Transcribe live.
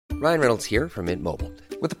Ryan Reynolds here from Mint Mobile.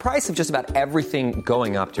 With the price of just about everything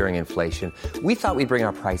going up during inflation, we thought we'd bring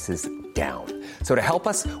our prices down. So to help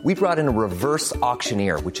us, we brought in a reverse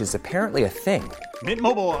auctioneer, which is apparently a thing. Mint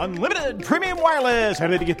Mobile Unlimited Premium Wireless. How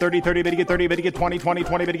to get 30, 30, bit to get 30, bit to get 20, 20,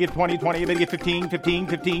 20, bit to get 20, 20, bit to get 15, 15,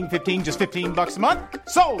 15, 15, just $15 a month?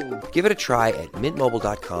 Sold! Give it a try at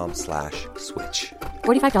mintmobile.com/switch.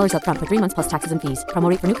 $45 up front for 3 months plus taxes and fees. Promo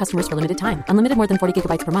rate for new customers for limited time. Unlimited more than 40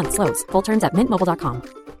 gigabytes per month. Slows full terms at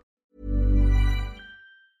mintmobile.com.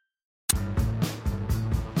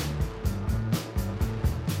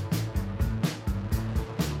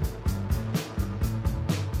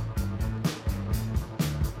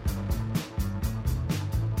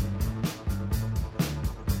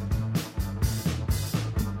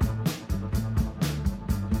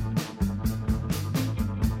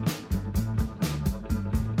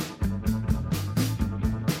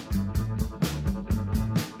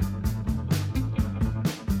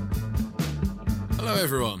 Hello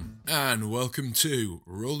everyone, and welcome to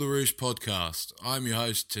Rule the Roost podcast. I'm your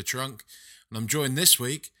host, Titrunk, and I'm joined this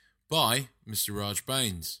week by Mr. Raj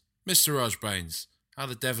Baines. Mr. Raj Baines, how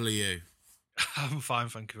the devil are you? I'm fine,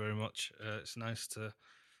 thank you very much. It's nice to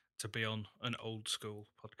be on an old school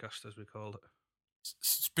podcast, as we call it.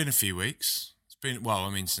 It's been a few weeks. It's been, well, I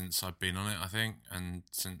mean, since I've been on it, I think, and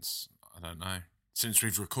since, I don't know, since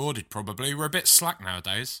we've recorded probably. We're a bit slack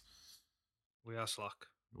nowadays. We are slack.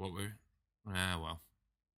 What we? Yeah, well.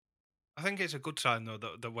 I think it's a good sign, though,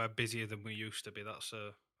 that we're busier than we used to be. That's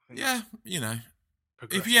yeah, you know.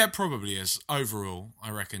 Yeah, it probably is. Overall, I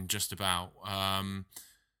reckon just about.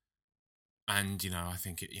 And, you know, I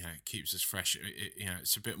think it keeps us fresh.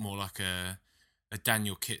 It's a bit more like a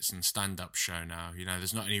Daniel Kitson stand-up show now. You know,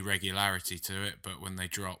 there's not any regularity to it, but when they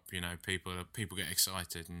drop, you know, people get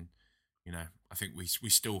excited, and, you know, I think we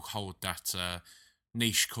still hold that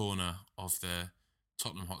niche corner of the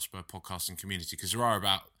Tottenham Hotspur podcasting community, because there are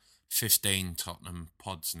about 15 Tottenham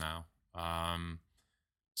pods now.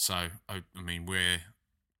 So I mean, we're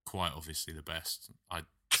quite obviously the best. I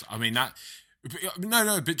mean that.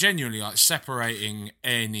 No, but genuinely, like, separating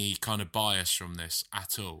any kind of bias from this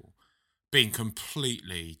at all, being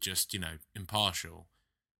completely just, you know, impartial,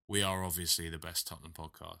 we are obviously the best Tottenham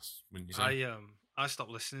podcast, wouldn't you say? I stopped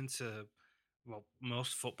listening to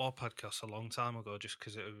most football podcasts a long time ago, just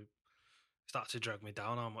because it started to drag me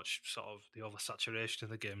down how much sort of the oversaturation of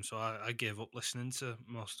the game. So I gave up listening to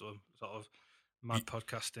most of them. Sort of mad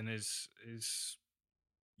podcasting is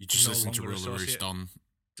you just no listen to longer Rule the Roost on.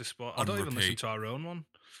 Sport. I don't even listen to our own one,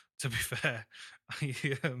 to be fair. Do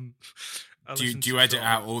you edit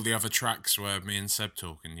out all the other tracks where me and Seb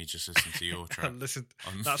talk, and you just listen to your track? That's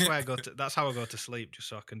why that's how I go to sleep, just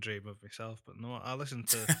so I can dream of myself. But no, I listen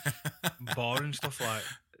to boring stuff like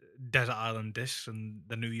Desert Island Discs and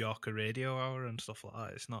the New Yorker Radio Hour and stuff like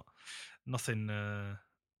that. It's nothing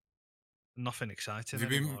exciting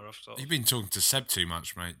anymore. You've been talking to Seb too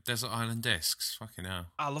much, mate. Desert Island Discs, fucking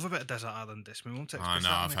hell. I love a bit of Desert Island Discs. My mum takes I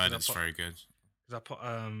know, I've heard it's very good. Because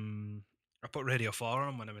I put Radio 4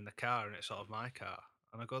 on when I'm in the car, and it's sort of my car.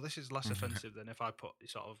 And I go, this is less offensive than if I put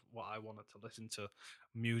sort of what I wanted to listen to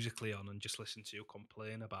musically on and just listen to you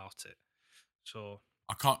complain about it. So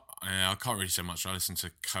I can't really say much. I listen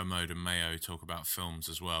to Commode and Mayo talk about films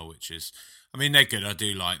as well, which is, I mean, they're good. I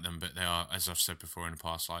do like them, but they are, as I've said before in the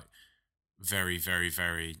past, like very, very,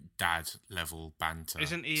 very dad level banter.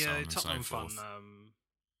 Isn't he a Tottenham fan,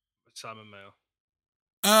 Simon Mayo?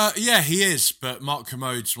 Yeah, he is, but Mark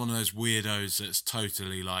Commode's one of those weirdos that's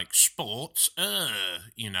totally like sports,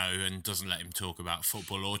 you know, and doesn't let him talk about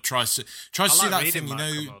football, or tries to do that thing, you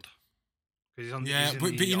know.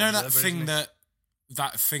 But you know that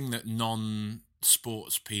thing that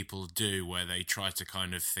non-sports people do, where they try to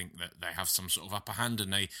kind of think that they have some sort of upper hand,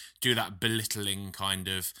 and they do that belittling kind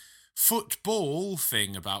of football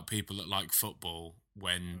thing about people that like football,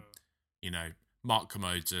 when, you know, Mark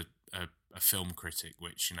Commode's a film critic,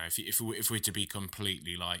 which, you know, if we're to be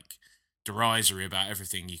completely like derisory about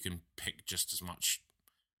everything, you can pick just as much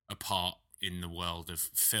apart in the world of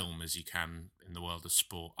film as you can in the world of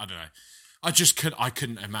sport. I don't know. I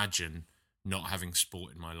couldn't imagine not having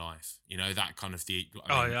sport in my life. You know, that kind of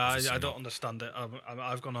I don't understand it.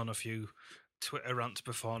 I've gone on a few Twitter rants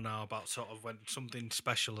before now about sort of when something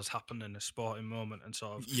special has happened in a sporting moment, and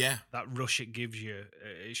sort of that rush it gives you.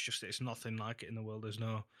 It's nothing like it in the world. There's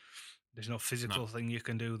no physical thing you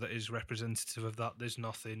can do that is representative of that. There's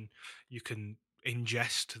nothing you can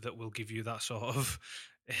ingest that will give you that sort of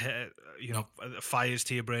fires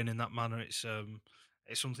to your brain in that manner. It's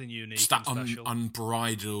something unique. It's that and special.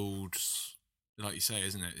 Unbridled, like you say,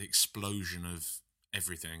 isn't it? The explosion of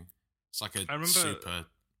everything. It's like a super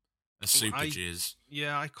A super jizz.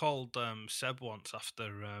 Yeah, I called Seb once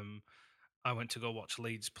after I went to go watch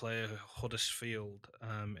Leeds play Huddersfield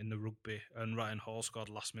in the rugby, and Ryan Hall scored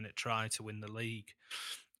a last-minute try to win the league.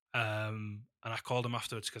 And I called him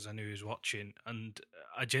afterwards because I knew he was watching, and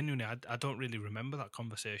I genuinely, I don't really remember that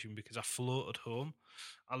conversation because I floated home.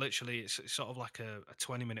 I literally, it's sort of like a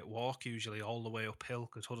 20-minute walk usually all the way uphill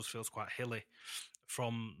because Huddersfield's quite hilly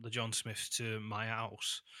from the John Smiths to my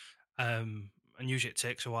house. And usually it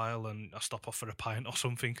takes a while, and I stop off for a pint or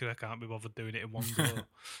something because I can't be bothered doing it in one go.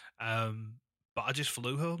 But I just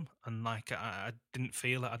flew home, and like I didn't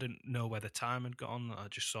feel it. I didn't know where the time had gone. I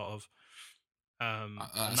just sort of, and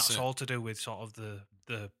that's all to do with sort of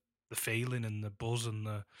the feeling and the buzz and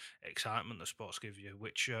the excitement that sports give you,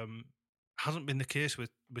 which hasn't been the case with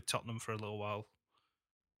Tottenham for a little while.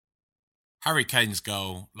 Harry Kane's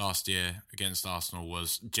goal last year against Arsenal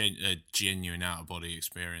was a genuine out-of-body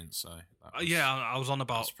experience. So I was on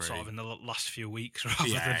about sort of in the last few weeks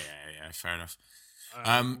rather than... Yeah, fair enough.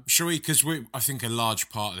 Shall we? Because I think a large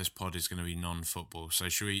part of this pod is going to be non-football. So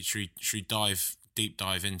should we deep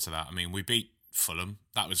dive into that? I mean, we beat Fulham.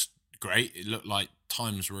 That was great. It looked like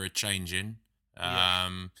times were a-changing.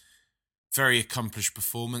 Very accomplished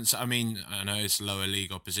performance. I mean, I know it's lower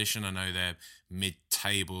league opposition. I know they're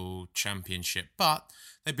mid-table championship, but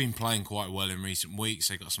they've been playing quite well in recent weeks.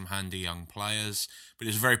 They've got some handy young players, but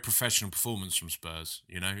it's a very professional performance from Spurs.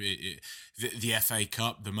 You know, the FA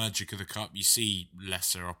Cup, the magic of the cup, you see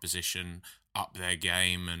lesser opposition up their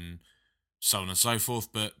game and so on and so forth,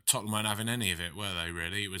 but Tottenham weren't having any of it, were they,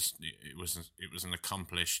 really? It was an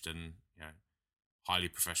accomplished and highly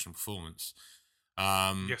professional performance.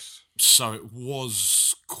 Yes. So it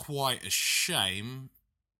was quite a shame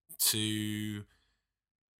to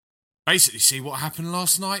basically see what happened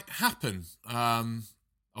last night happen.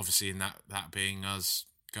 Obviously, in that being us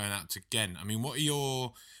going out to Ghent. I mean, what are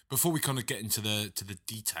your, before we kind of get into the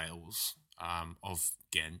details of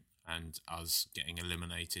Ghent and us getting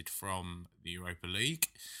eliminated from the Europa League,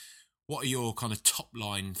 what are your kind of top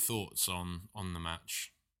line thoughts on the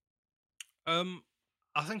match?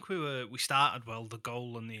 I think we started well. The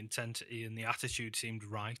goal and the intensity and the attitude seemed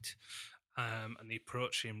right, and the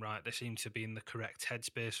approach seemed right. They seemed to be in the correct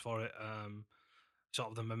headspace for it. Sort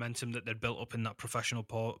of the momentum that they'd built up in that professional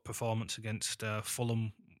performance against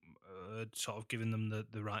Fulham, sort of giving them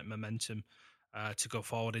the right momentum to go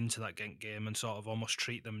forward into that Ghent game and sort of almost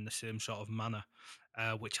treat them in the same sort of manner,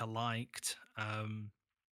 which I liked.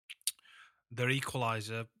 Their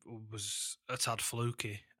equaliser was a tad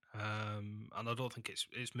fluky. And I don't think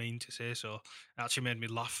it's mean to say so. It actually made me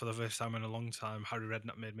laugh for the first time in a long time. Harry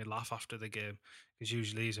Redknapp made me laugh after the game because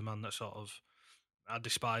usually he's a man that sort of I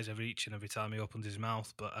despise each and every time he opens his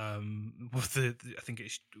mouth. But with I think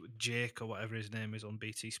it's Jake or whatever his name is on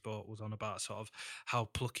BT Sport was on about sort of how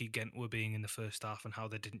plucky Ghent were being in the first half and how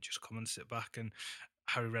they didn't just come and sit back. And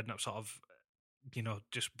Harry Redknapp sort of,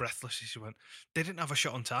 just breathless. He went, "They didn't have a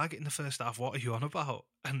shot on target in the first half. What are you on about?"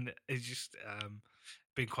 And it's just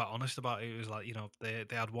being quite honest about it. It was like, they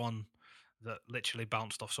had one that literally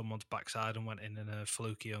bounced off someone's backside and went in a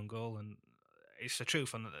fluky own goal. And it's the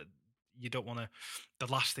truth. And you don't want to,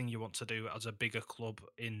 the last thing you want to do as a bigger club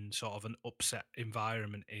in sort of an upset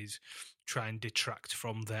environment is try and detract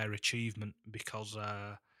from their achievement because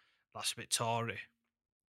that's a bit Tory.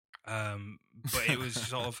 But it was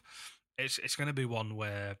sort of, it's going to be one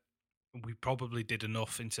where we probably did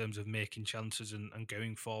enough in terms of making chances and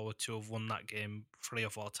going forward to have won that game 3 or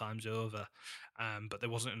 4 times over. But there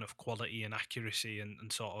wasn't enough quality and accuracy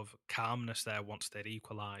and sort of calmness there once they'd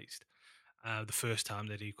equalised. The first time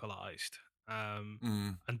they'd equalised.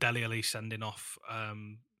 And Dele Alli sending off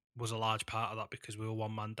was a large part of that because we were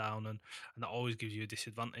one man down and that always gives you a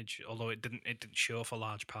disadvantage, although it didn't show for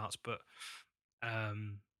large parts. But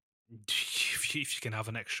if you can have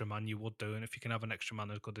an extra man, you would do, and if you can have an extra man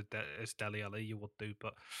as good as Dele Alli, you would do.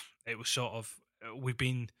 But it was sort of, we've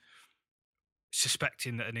been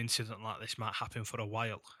suspecting that an incident like this might happen for a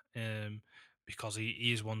while, because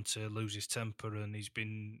he is one to lose his temper, and he's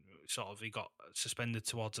been he got suspended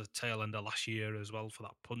towards the tail end of last year as well for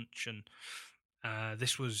that punch, and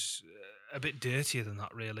this was a bit dirtier than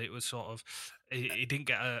that, really. It was sort of, he didn't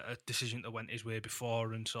get a decision that went his way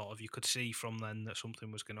before, and sort of you could see from then that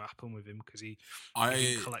something was going to happen with him because he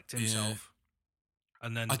didn't collect himself. Yeah.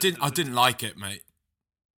 And then I didn't like it, mate.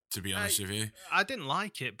 To be honest with you, I didn't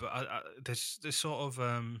like it, but there's sort of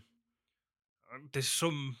there's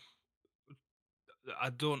some.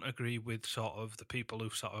 I don't agree with sort of the people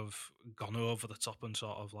who've sort of gone over the top and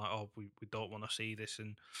sort of like, oh, we don't want to see this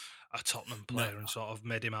in a Tottenham player and sort of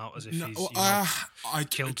made him out as if he's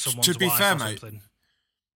killed someone's wife or something.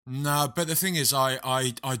 No, but the thing is,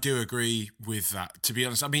 I do agree with that. To be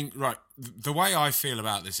honest, I mean, right, the way I feel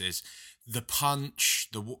about this is the punch,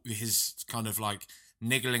 his kind of like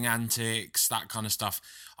niggling antics, that kind of stuff.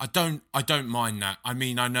 I don't mind that. I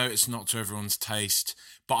mean, I know it's not to everyone's taste,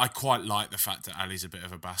 but I quite like the fact that Ali's a bit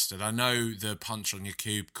of a bastard. I know the punch on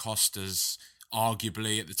Yaqub cost us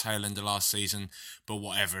arguably at the tail end of last season, but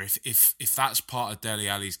whatever. If that's part of Dele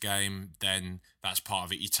Alli's game, then that's part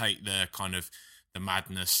of it. You take the kind of the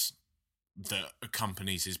madness that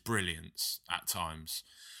accompanies his brilliance at times.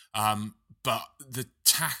 But the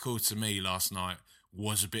tackle to me last night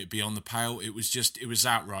was a bit beyond the pale. It was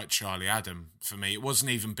outright Charlie Adam for me. It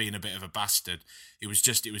wasn't even being a bit of a bastard. It was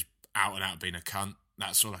out and out being a cunt.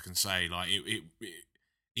 That's all I can say. Like it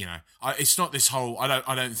you know, it's not this whole.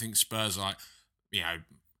 I don't think Spurs are like, you know,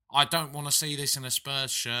 I don't want to see this in a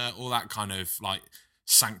Spurs shirt. All that kind of like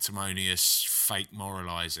sanctimonious fake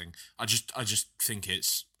moralising. I just think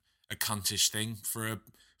it's a cuntish thing for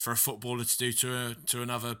a footballer to do to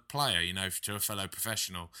another player, you know, to a fellow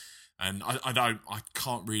professional. And I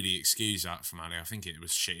can't really excuse that from Ali. I think it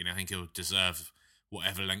was shitty, and I think he'll deserve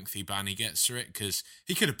whatever lengthy ban he gets for it, because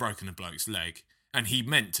he could have broken the bloke's leg, and he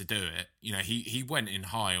meant to do it. You know, he went in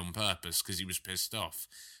high on purpose because he was pissed off.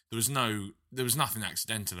 There was nothing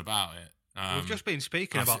accidental about it. We've just been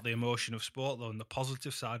speaking about the emotion of sport, though, and the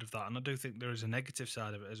positive side of that, and I do think there is a negative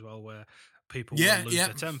side of it as well, where people will lose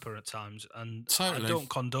their temper at times, and totally. I don't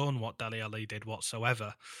condone what Dele Alli did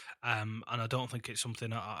whatsoever, and I don't think it's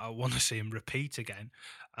something I want to see him repeat again.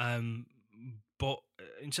 But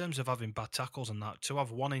in terms of having bad tackles and that, to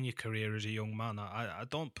have one in your career as a young man, I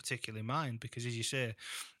don't particularly mind, because, as you say,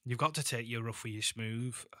 you've got to take your rough with your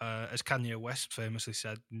smooth. As Kanye West famously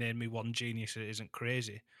said, "Name me one genius that isn't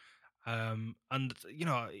crazy." And you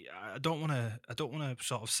know, I don't want to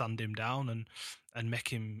sort of sand him down and make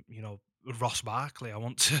him, you know, Ross Barkley. I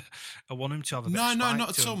want him to have a bit of spike not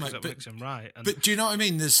at all, mate. That makes him right. But do you know what I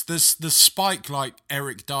mean? There's the spike like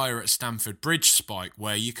Eric Dyer at Stamford Bridge spike,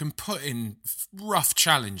 where you can put in rough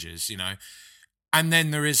challenges, you know, and then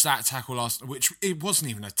there is that tackle last, which it wasn't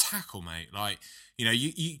even a tackle, mate. Like, you know,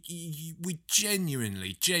 we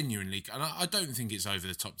genuinely, and I don't think it's over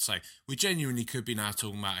the top to say, we genuinely could be now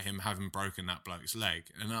talking about him having broken that bloke's leg,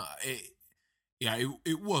 and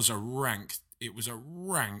it was a rank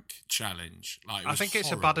challenge. Like, I think horrible.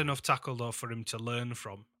 It's a bad enough tackle though for him to learn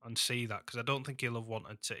from and see that, because I don't think he'll have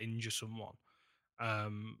wanted to injure someone,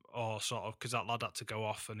 or sort of, because that lad had to go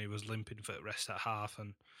off and he was limping for the rest at half,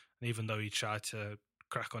 and even though he tried to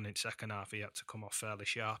crack on in second half, he had to come off fairly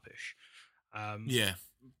sharpish.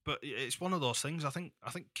 But it's one of those things. I think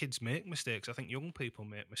kids make mistakes. I think young people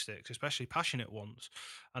make mistakes, especially passionate ones,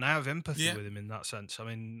 and I have empathy with him in that sense. I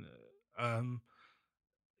mean,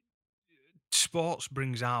 sports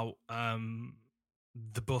brings out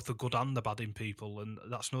both the good and the bad in people, and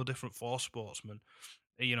that's no different for sportsmen.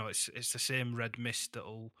 You know, it's the same red mist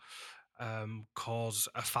that'll cause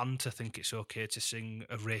a fan to think it's okay to sing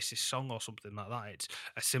a racist song or something like that. It's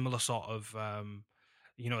a similar sort of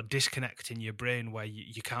you know, disconnect in your brain where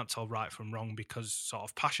you can't tell right from wrong because sort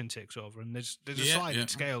of passion takes over, and there's a sliding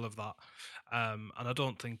scale of that, and I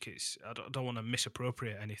don't think I don't want to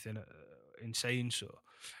misappropriate anything in saying so,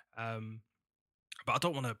 but I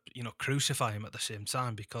don't want to, you know, crucify him at the same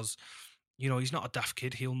time, because, you know, he's not a daft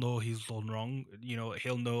kid. He'll know he's done wrong. You know,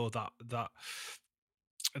 he'll know that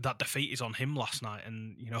defeat is on him last night,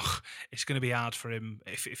 and, you know, it's going to be hard for him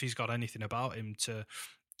if he's got anything about him to,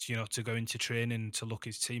 you know, to go into training to look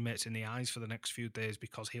his teammates in the eyes for the next few days,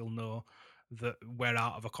 because he'll know that we're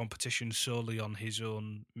out of a competition solely on his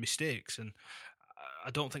own mistakes. And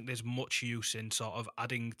I don't think there's much use in sort of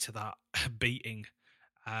adding to that beating,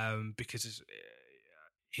 because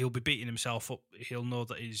he'll be beating himself up. He'll know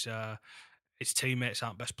that his teammates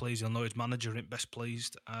aren't best pleased. He'll know his manager ain't best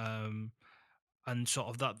pleased, and sort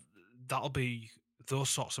of that'll be those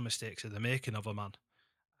sorts of mistakes are the making of a man.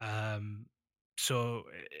 So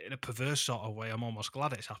in a perverse sort of way, I'm almost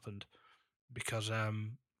glad it's happened, because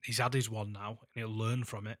he's had his one now, and he'll learn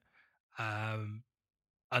from it.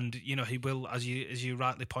 And, you know, he will, as you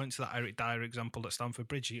rightly point to that Eric Dyer example at Stamford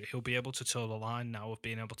Bridge, he'll be able to toe the line now of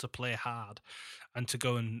being able to play hard and to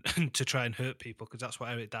go and to try and hurt people, because that's what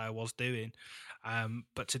Eric Dyer was doing,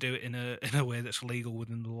 but to do it in a way that's legal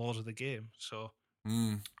within the laws of the game. So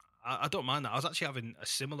I don't mind that. I was actually having a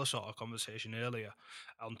similar sort of conversation earlier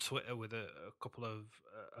on Twitter with a couple of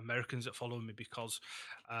Americans that follow me, because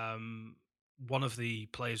one of the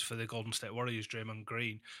players for the Golden State Warriors, Draymond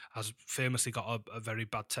Green, has famously got a very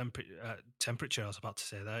bad temperature. I was about to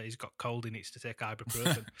say that. He's got cold, he needs to take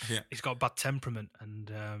ibuprofen. He's got bad temperament,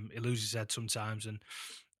 and he loses his head sometimes. And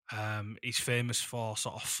He's famous for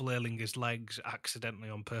sort of flailing his legs accidentally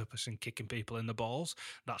on purpose and kicking people in the balls.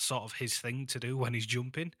 That's sort of his thing to do when he's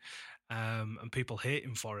jumping, and people hate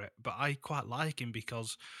him for it. But I quite like him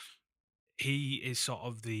because he is sort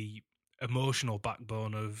of the emotional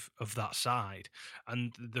backbone of that side.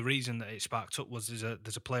 And the reason that it sparked up was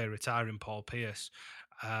there's a player retiring, Paul Pierce,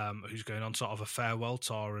 who's going on sort of a farewell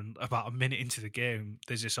tour, and about a minute into the game,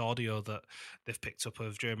 there's this audio that they've picked up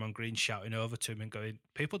of Draymond Green shouting over to him and going,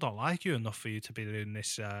 "People don't like you enough for you to be doing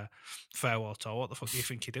this farewell tour. What the fuck do you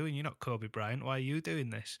think you're doing? You're not Kobe Bryant. Why are you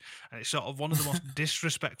doing this?" And it's sort of one of the most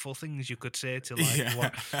disrespectful things you could say to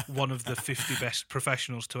one of the 50 best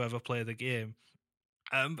professionals to ever play the game.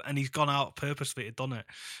 And he's gone out purposely to done it.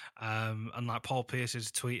 And like Paul Pierce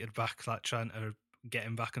has tweeted back, like trying to get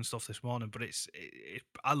him back and stuff this morning. But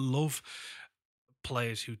I love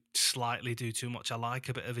players who slightly do too much. I like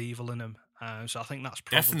a bit of evil in them. So I think that's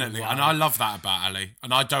probably definitely, why. And I love that about Ali,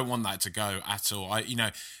 and I don't want that to go at all.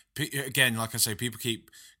 Again, like I say, people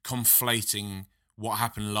keep conflating what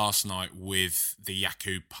happened last night with the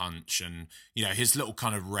Yakub punch, and his little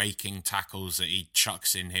kind of raking tackles that he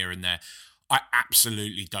chucks in here and there. I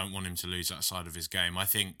absolutely don't want him to lose that side of his game. I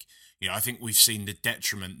think we've seen the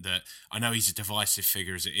detriment that, I know he's a divisive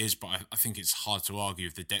figure as it is, but I think it's hard to argue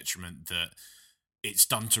with the detriment that it's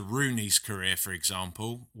done to Rooney's career, for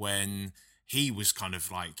example, when he was kind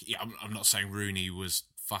of like, I'm not saying Rooney was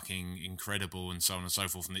fucking incredible and so on and so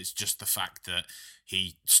forth, and it's just the fact that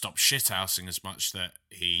he stopped shithousing as much that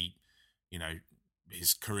he,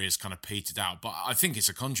 his career's kind of petered out. But I think it's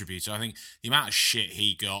a contributor. I think the amount of shit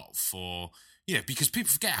he got for, because people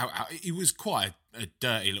forget how he was quite a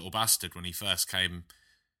dirty little bastard when he first came.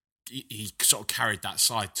 He sort of carried that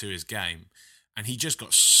side to his game, and he just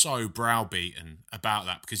got so browbeaten about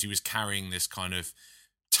that because he was carrying this kind of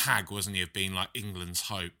tag, wasn't he, of being like England's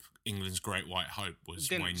hope. England's great white hope was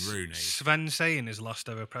Wayne Rooney. Sven saying his last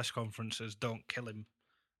ever press conferences, "Don't kill him."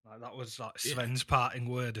 Like, that was like Sven's parting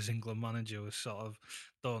word as England manager, was sort of,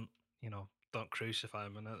 don't crucify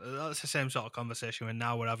him. And that's the same sort of conversation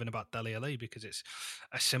we're having about Dele Alli, because it's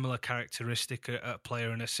a similar characteristic, a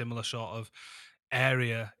player in a similar sort of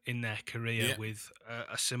area in their career with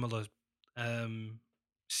a similar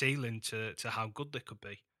ceiling to how good they could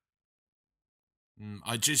be.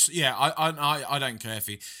 I don't care if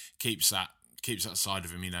he keeps that side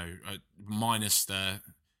of him, minus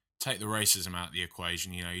take the racism out of the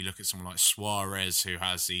equation. You look at someone like Suarez, who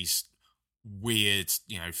has these weird,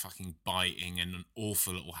 fucking biting and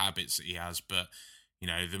awful little habits that he has, but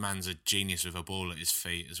the man's a genius with a ball at his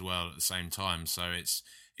feet as well at the same time. So it's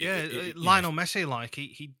Lionel Messi, like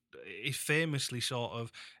he famously sort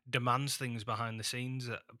of demands things behind the scenes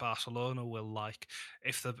at Barcelona. Will, like,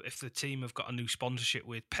 if the team have got a new sponsorship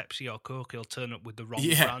with Pepsi or Coke, he'll turn up with the wrong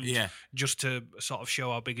brand just to sort of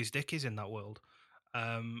show how big his dick is in that world.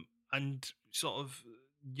 And sort of,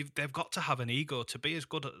 they've got to have an ego to be as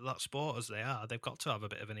good at that sport as they are. They've got to have a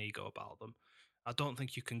bit of an ego about them. I don't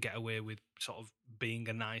think you can get away with sort of being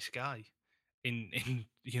a nice guy in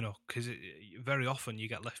because very often you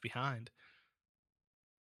get left behind.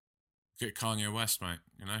 Look at Kanye West, mate.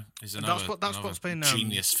 He's another what's been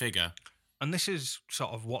genius figure. And this is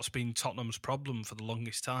sort of what's been Tottenham's problem for the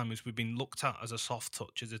longest time, is we've been looked at as a soft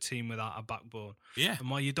touch, as a team without a backbone. Yeah. And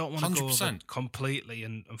why you don't want to go over completely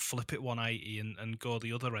and flip it 180 and go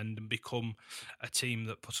the other end and become a team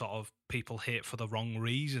that sort of people hate for the wrong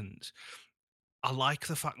reasons. I like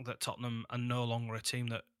the fact that Tottenham are no longer a team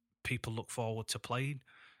that people look forward to playing,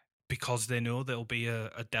 because they know there'll be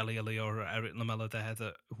a Dele Alli or a Eric Lamela there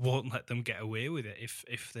that won't let them get away with it.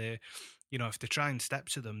 If they try and step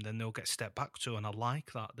to them, then they'll get stepped back to. And I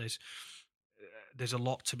like that. There's a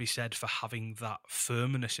lot to be said for having that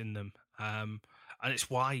firmness in them. And it's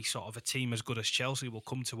why sort of a team as good as Chelsea will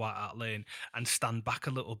come to White Hart Lane and stand back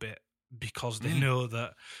a little bit, because they know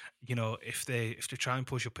that, if they try and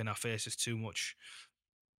push up in our faces too much,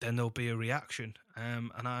 then there'll be a reaction.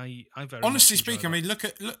 And I very honestly speaking, I mean, look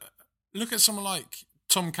at someone like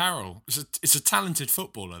Tom Carroll. It's a talented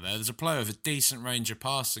footballer there. There's a player with a decent range of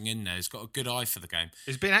passing in there. He's got a good eye for the game.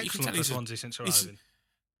 He's been excellent for Swansea since arriving.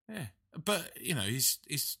 Yeah, but he's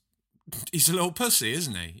a little pussy,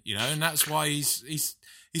 isn't he? And that's why he's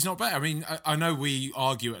not better. I mean, I know we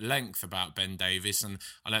argue at length about Ben Davies, and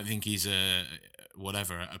I don't think he's a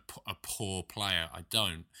poor player. I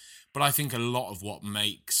don't. But I think a lot of what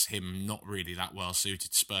makes him not really that well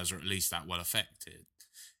suited to Spurs, or at least that well affected,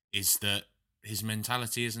 is that his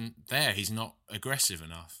mentality isn't there. He's not aggressive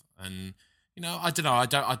enough. And, I don't know. I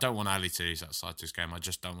don't want Ali to use that side to his game. I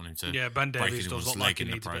just don't want him to. Yeah, Ben break Davies does anyone's look leg like he in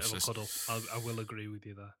the needs a bit of a process. cuddle. I will agree with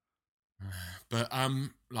you there. But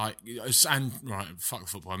fuck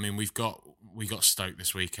football. I mean, we got Stoke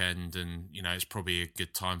this weekend, and you know it's probably a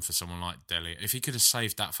good time for someone like Dele. If he could have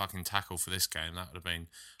saved that fucking tackle for this game, that would have been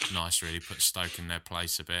nice. Really put Stoke in their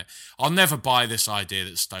place a bit. I'll never buy this idea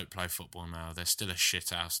that Stoke play football now. They're still a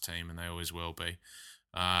shit house team, and they always will be.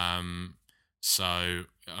 So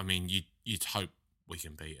I mean, you'd hope we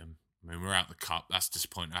can beat them. I mean, we're out the cup. That's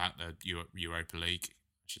disappointing. Out the Europa League,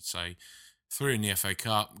 I should say. Through in the FA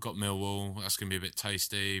Cup, got Millwall. That's going to be a bit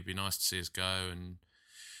tasty. It'd be nice to see us go and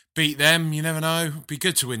beat them. You never know. It'd be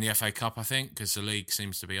good to win the FA Cup, I think, because the league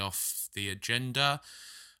seems to be off the agenda.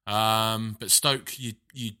 But Stoke,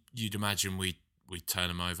 you'd imagine we'd turn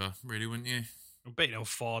them over, really, wouldn't you? We beat them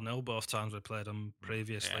 4-0 both times we played them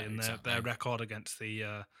previously, and exactly. their record against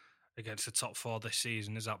the top four this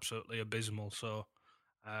season is absolutely abysmal. So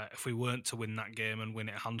if we weren't to win that game and win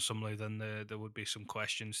it handsomely, then there would be some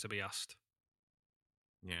questions to be asked.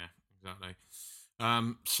 Yeah, exactly.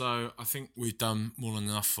 So I think we've done more than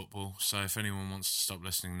enough football. So if anyone wants to stop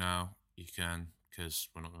listening now, you can, because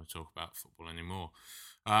we're not going to talk about football anymore.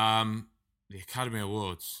 The Academy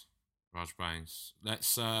Awards, Raj Baines. Let's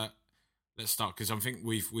start, because I think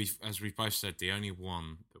we've as we've both said, the only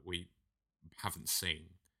one that we haven't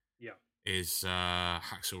seen, is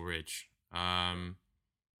Hacksaw Ridge.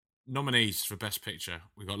 Nominees for Best Picture: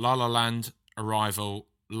 we've got La La Land, Arrival,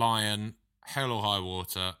 Lion, Hell or High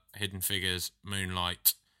Water, Hidden Figures,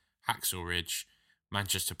 Moonlight, Hacksaw Ridge,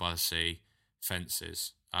 Manchester by the Sea,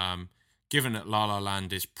 Fences. Given that La La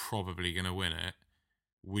Land is probably going to win it,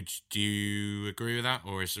 do you agree with that,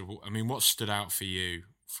 or what stood out for you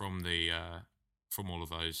from all of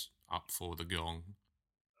those up for the gong?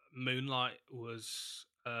 Moonlight was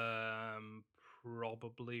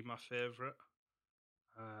probably my favourite,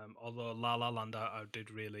 although La La Land I did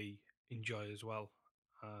really enjoy as well.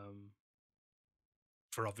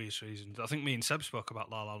 For obvious reasons. I think me and Seb spoke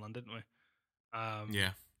about La La Land, didn't we? Yeah.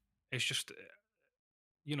 It's just,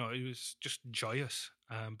 it was just joyous.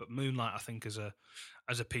 But Moonlight, I think, as a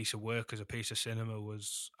piece of work, as a piece of cinema,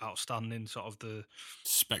 was outstanding. Sort of the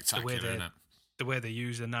spectacular, isn't it? The way they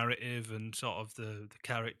use the narrative and sort of the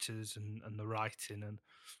characters and the writing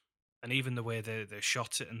and even the way they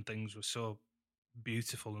shot it and things was so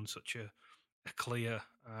beautiful and such a clear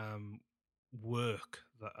work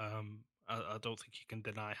that I don't think you can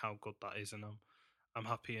deny how good that is, and I'm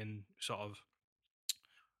happy in sort of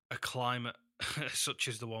a climate such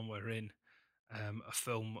as the one we're in. A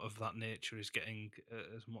film of that nature is getting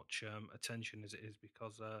as much attention as it is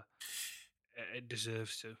because it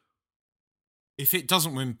deserves to. If it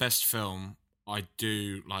doesn't win Best Film, I'd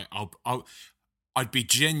be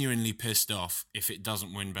genuinely pissed off if it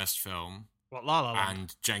doesn't win Best Film. What, La La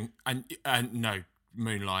Land? And no,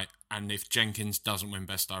 Moonlight, and if Jenkins doesn't win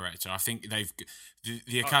Best Director, I think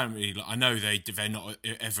the Academy. I know they're not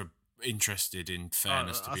ever interested in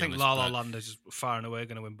fairness. I think La La Land is far and away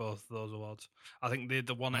going to win both of those awards. I think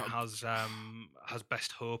the one it has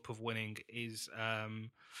best hope of winning is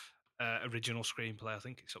original screenplay. I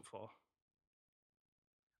think it's up for,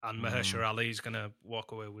 and Mahershala Ali is going to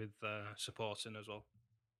walk away with supporting as well.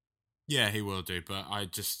 Yeah, he will do, but I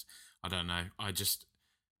don't know.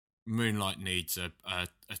 Moonlight needs a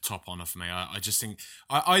top honour for me. I just think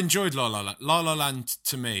I enjoyed La La Land. La La Land,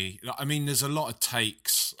 to me, I mean, there's a lot of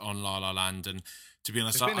takes on La La Land, and to be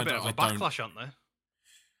honest, there's been a bit of a backlash, aren't there?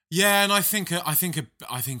 Yeah, and I think a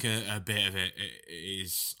bit of it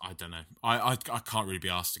is, I don't know. I can't really be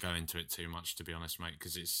asked to go into it too much, to be honest, mate,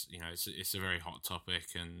 because it's a very hot topic,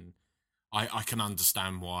 and I can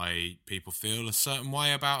understand why people feel a certain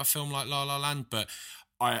way about a film like La La Land, but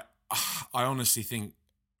I honestly think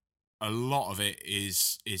a lot of it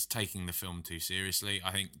is taking the film too seriously.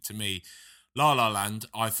 I think, to me, La La Land,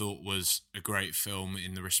 I thought, was a great film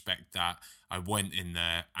in the respect that I went in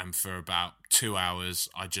there and for about 2 hours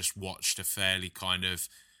I just watched a fairly kind of...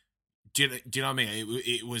 Do you know what I mean?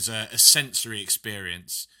 It was a sensory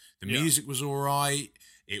experience. The music was all right.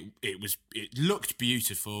 It looked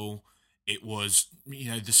beautiful. It was,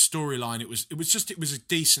 the storyline. It was a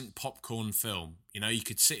decent popcorn film. You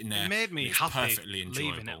could sit in there. It made me happy perfectly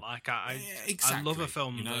enjoyable. Leaving it. Like I love a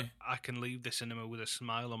film that I can leave the cinema with a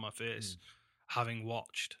smile on my face, having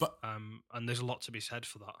watched. But and there's a lot to be said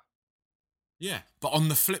for that. Yeah, but on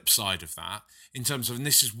the flip side of that, in terms of, and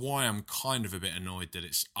this is why I'm kind of a bit annoyed that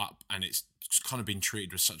it's up and it's kind of been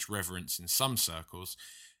treated with such reverence in some circles,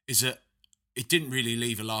 is that it didn't really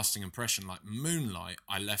leave a lasting impression. Like Moonlight,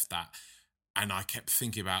 I left that and I kept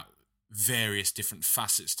thinking about various different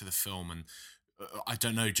facets to the film and I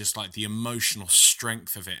don't know, just like the emotional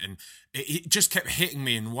strength of it, and it just kept hitting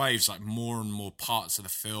me in waves, like more and more parts of the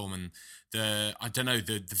film, and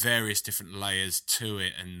the various different layers to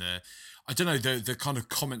it, and the kind of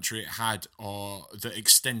commentary it had, or that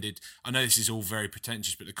extended. I know this is all very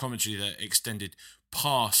pretentious, but the commentary that extended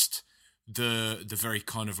past the very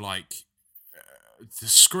kind of like the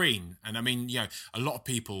screen. And I mean, a lot of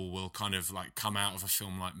people will kind of like come out of a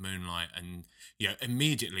film like Moonlight and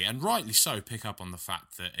immediately, and rightly so, pick up on the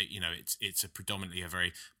fact that it's a predominantly a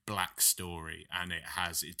very black story, and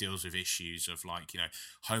it deals with issues of like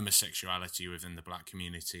homosexuality within the black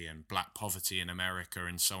community and black poverty in America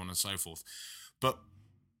and so on and so forth. But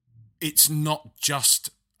it's not just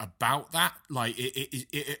about that. Like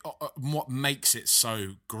what makes it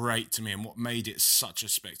so great to me, and what made it such a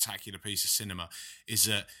spectacular piece of cinema, is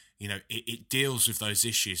that it deals with those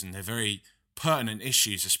issues, and they're very pertinent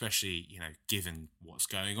issues, especially given what's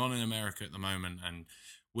going on in America at the moment, and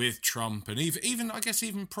with Trump, and even I guess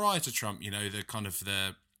even prior to Trump, the kind of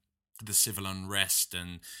the civil unrest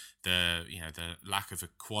and the lack of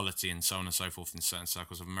equality and so on and so forth in certain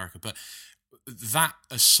circles of America. But that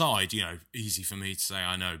aside, easy for me to say,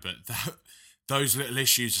 I know, but those little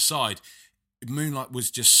issues aside, Moonlight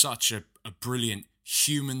was just such a brilliant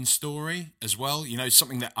human story as well.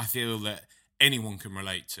 Something that I feel that anyone can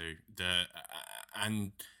relate to.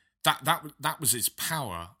 And that was its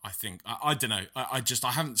power, I think. I don't know. I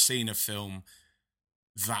haven't seen a film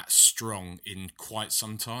that strong in quite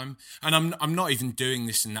some time. And I'm not even doing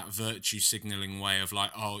this in that virtue signaling way of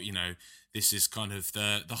like, this is kind of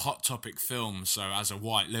the hot topic film, so as a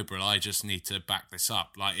white liberal, I just need to back this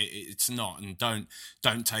up. Like it's not, and don't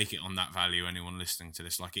take it on that value. Anyone listening to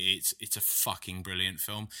this, like it's a fucking brilliant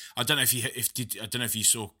film. I don't know if you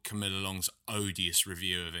saw Camilla Long's odious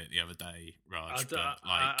review of it the other day, Raj.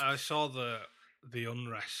 I saw the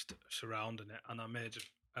unrest surrounding it, and I made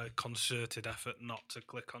a concerted effort not to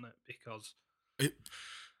click on it because it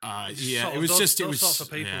was those sorts of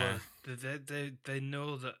people. Yeah. They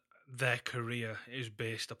know that their career is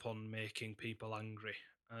based upon making people angry,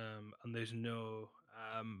 and there's no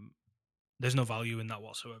value in that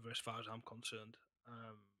whatsoever as far as I'm concerned.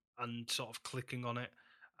 And sort of clicking on it,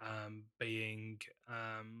 being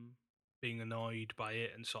annoyed by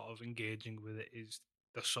it, and sort of engaging with it is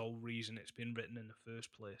the sole reason it's been written in the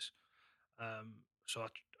first place. So I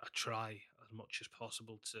try as much as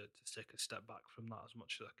possible to take a step back from that as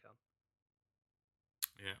much as I can.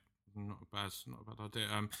 Yeah. Not a bad idea.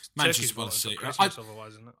 Manchester by the Sea.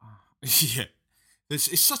 Otherwise, isn't it? Yeah,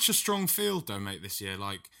 it's such a strong field though, mate. This year,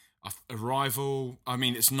 like Arrival. I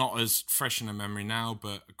mean, it's not as fresh in a memory now,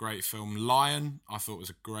 but a great film. Lion, I thought was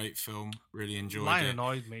a great film. Really enjoyed it. Lion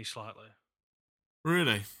annoyed me slightly.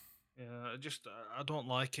 Really? Yeah, I don't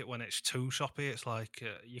like it when it's too soppy. It's like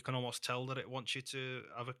you can almost tell that it wants you to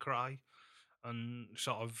have a cry, and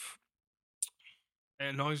sort of it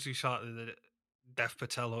annoys you slightly that Dev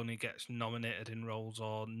Patel only gets nominated in roles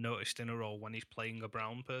or noticed in a role when he's playing a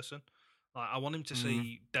brown person. Like I want him to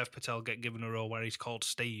see Dev Patel get given a role where he's called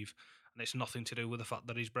Steve, and it's nothing to do with the fact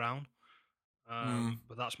that he's brown.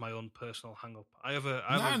 But that's my own personal hang-up.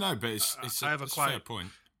 But it's a fair point.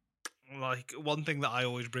 Like one thing that I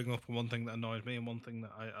always bring up, and one thing that annoys me, and one thing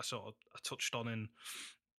that I touched on in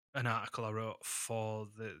an article I wrote for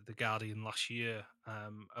the Guardian last year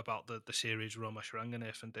about the series Romesh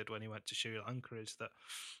Ranganathan did when he went to Sri Lanka, is that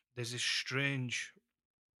there's this strange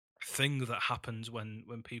thing that happens when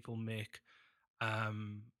people make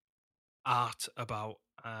art about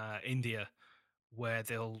India, where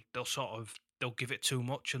they'll give it too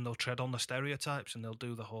much, and they'll tread on the stereotypes, and they'll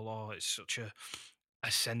do the whole it's such a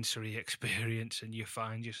sensory experience, and you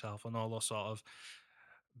find yourself on all those sort of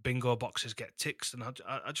bingo boxes get ticks, and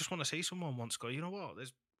I just want to see someone once go, you know what,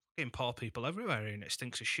 there's fucking poor people everywhere and it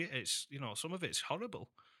stinks of shit. It's some of it's horrible,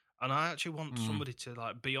 and I actually want somebody to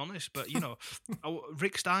like be honest. But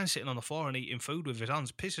Rick Stein sitting on the floor and eating food with his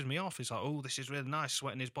hands pisses me off. He's like, oh, this is really nice,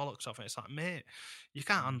 sweating his bollocks off, and it's like, mate, you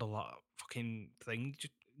can't handle that fucking thing.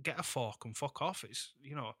 Just get a fork and fuck off. It's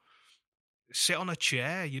sit on a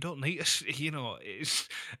chair. You don't need to,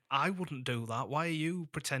 I wouldn't do that. Why are you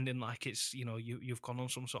pretending like it's, you've gone on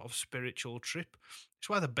some sort of spiritual trip? It's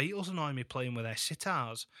why the Beatles annoy me playing with their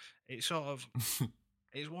sitars. It's sort of,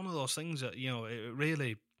 it's one of those things that, it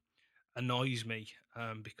really annoys me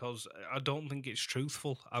because I don't think it's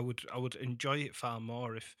truthful. I would enjoy it far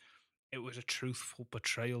more if it was a truthful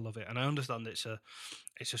portrayal of it. And I understand it's a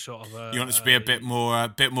sort of you want it to be a bit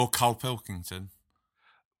more Carl Pilkington.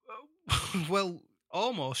 Well,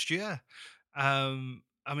 almost, yeah. I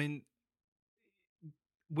mean,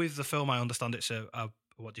 with the film, I understand it's a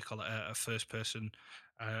what do you call it? A first-person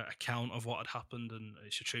account of what had happened, and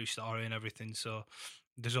it's a true story and everything. So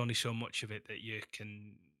there's only so much of it that you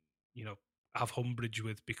can, have umbrage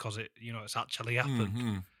with because it's actually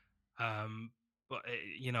happened. Mm-hmm. But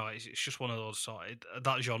it's just one of those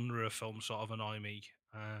that genre of film sort of annoy me.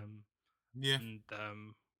 Yeah, and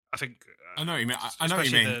I think I know what you mean. I know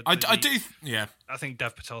what you mean. I do. Yeah, I think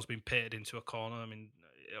Dev Patel's been pitted into a corner. I mean,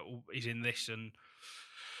 he's in this and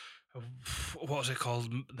what was it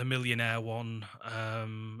called? The Millionaire one,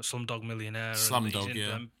 Slumdog Millionaire. Slumdog,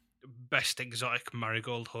 yeah. Best Exotic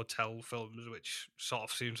Marigold Hotel films, which sort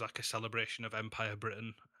of seems like a celebration of Empire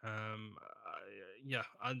Britain. I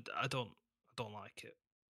don't like it.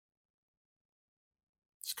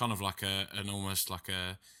 It's kind of like an almost like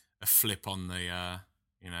a flip on the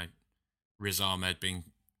Riz Ahmed being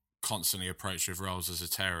constantly approached with roles as a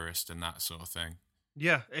terrorist and that sort of thing.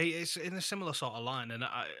 Yeah, it's in a similar sort of line, and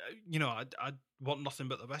I want nothing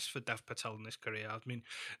but the best for Dev Patel in this career. I mean,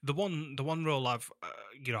 the one role I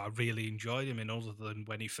really enjoyed him in, other than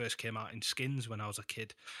when he first came out in Skins when I was a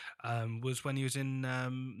kid, was when he was in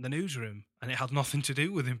The Newsroom, and it had nothing to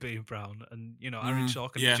do with him being brown. And Aaron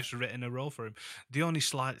Sorkin had just written a role for him. The only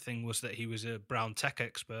slight thing was that he was a brown tech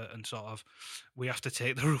expert, and sort of we have to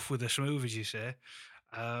take the rough with the smooth, as you say.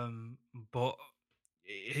 But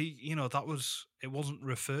he, it wasn't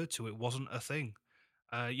referred to. It wasn't a thing.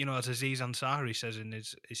 As Aziz Ansari says in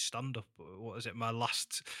his stand-up, what is it? My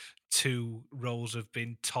last two roles have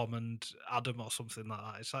been Tom and Adam or something like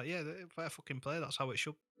that. It's like, yeah, fair fucking play. That's how it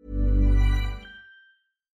should.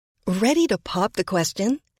 Ready to pop the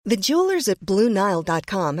question? The jewelers at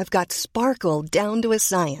BlueNile.com have got sparkle down to a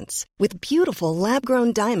science with beautiful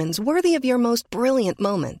lab-grown diamonds worthy of your most brilliant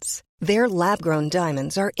moments. Their lab-grown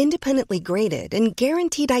diamonds are independently graded and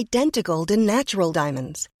guaranteed identical to natural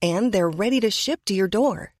diamonds, and they're ready to ship to your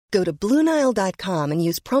door. Go to BlueNile.com and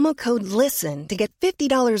use promo code LISTEN to get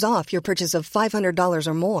 $50 off your purchase of $500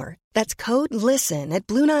 or more. That's code LISTEN at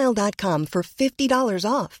BlueNile.com for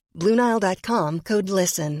 $50 off. BlueNile.com, code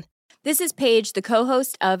LISTEN. This is Paige, the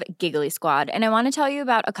co-host of Giggly Squad, and I want to tell you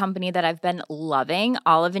about a company that I've been loving,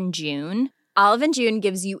 Olive & June. Olive & June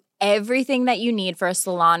gives you everything that you need for a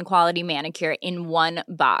salon-quality manicure in one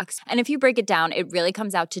box. And if you break it down, it really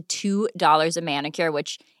comes out to $2 a manicure,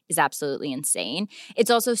 which is absolutely insane.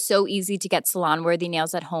 It's also so easy to get salon-worthy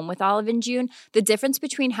nails at home with Olive & June. The difference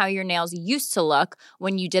between how your nails used to look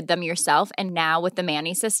when you did them yourself and now with the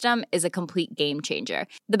Mani system is a complete game changer.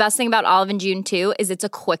 The best thing about Olive & June, too, is it's a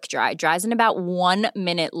quick dry. Dries in about 1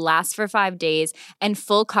 minute, lasts for 5 days, and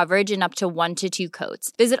full coverage in up to 1 to 2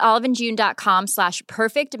 coats. Visit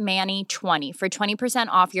oliveandjune.com/perfectmani20 for 20%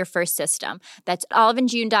 off your first system. That's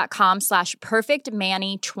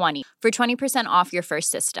oliveandjune.com/perfectmani20 for 20% off your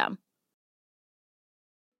first system.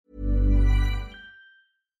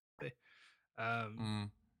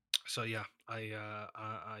 So yeah,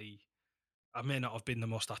 I may not have been the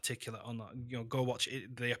most articulate on that. Go watch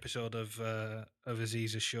the episode of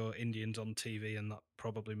Aziz's show Indians on TV, and that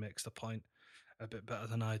probably makes the point a bit better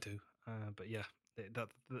than I do. But yeah, it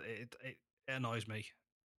annoys me,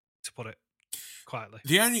 to put it quietly.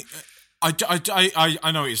 The only I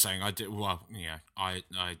know what you're saying. I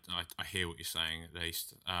hear what you're saying at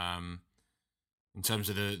least. In terms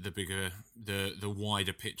of the bigger, the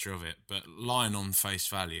wider picture of it, but lying on face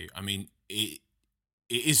value, I mean, it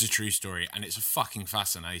is a true story, and it's a fucking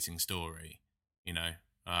fascinating story. The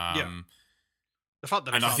fact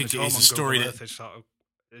that I think it is a story that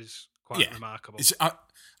is quite remarkable. I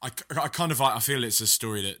kind of like. I feel it's a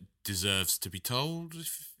story that deserves to be told,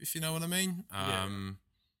 if you know what I mean.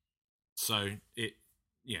 So it,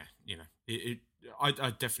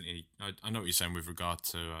 I definitely, I know what you're saying with regard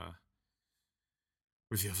to.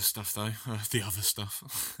 With the other stuff, though. The other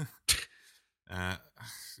stuff.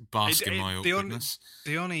 Bask in my awkwardness.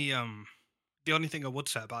 The only thing I would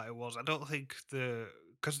say about it was I don't think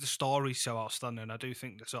because the story's so outstanding, I do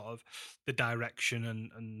think the direction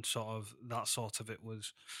and sort of that sort of it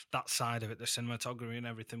was, that side of it, the cinematography and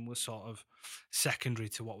everything was sort of secondary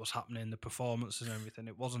to what was happening, the performances and everything.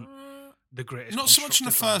 It wasn't the greatest. Not so much in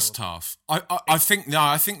the first half. I think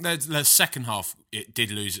the second half it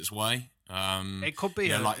did lose its way. It could be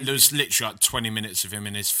there was literally 20 minutes of him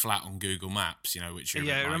in his flat on Google Maps, which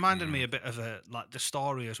it reminded me a bit of the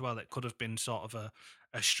story as well. It could have been sort of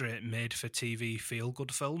a straight made for TV feel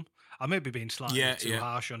good film. I may be being slightly too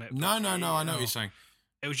harsh on it. No, I know what you're saying.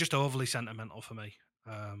 It was just overly sentimental for me.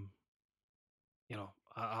 I'm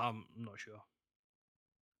not sure.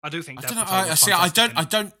 I do think.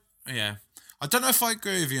 I don't know if I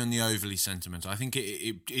agree with you on the overly sentimental. I think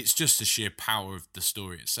it's just the sheer power of the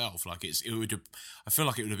story itself. Like I feel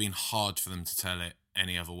like it would have been hard for them to tell it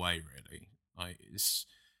any other way, really. Like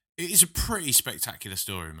it is a pretty spectacular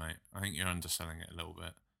story, mate. I think you're underselling it a little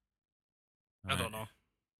bit. Right. I don't know.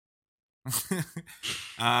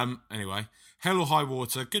 Anyway, Hell or High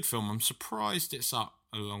Water, good film. I'm surprised it's up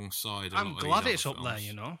alongside. I'm glad it's up there.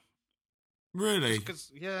 You know. Really?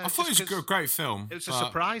 Yeah, I thought it was a great film. It was a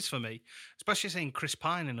surprise for me, especially seeing Chris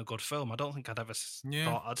Pine in a good film. I don't think I'd ever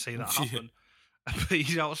thought I'd see that happen. But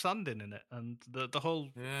he's outstanding in it, and the whole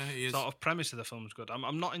sort of premise of the film is good.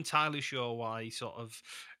 I'm not entirely sure why he's up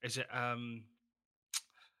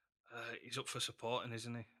for supporting,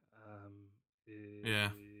 isn't he?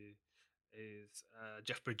 Is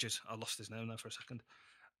Jeff Bridges. I lost his name there for a second.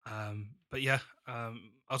 But yeah, I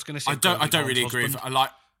was going to say I don't really agree with it.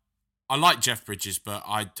 I like Jeff Bridges, but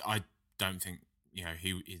I don't think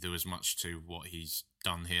there was much to what he's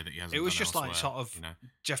done here that he hasn't. It was done just elsewhere, like sort of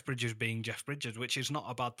Jeff Bridges being Jeff Bridges, which is not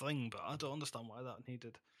a bad thing, but I don't understand why that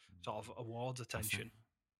needed sort of awards attention.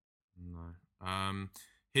 No.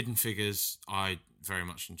 Hidden Figures, I very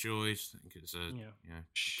much enjoyed. I think it's a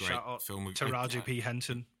great film. Taraji P.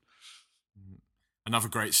 Henson. Another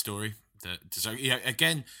great story.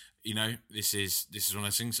 Again, this is one of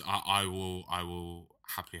those things. I will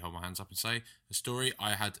happily hold my hands up and say a story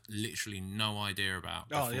I had literally no idea about.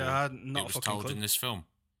 Oh yeah, I had not it was told in this film.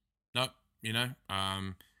 No,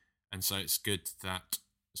 and so it's good that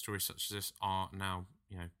stories such as this are now,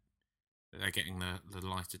 they're getting the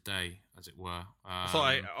light of day, as it were. I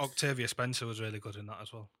thought Octavia Spencer was really good in that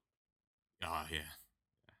as well. Oh yeah.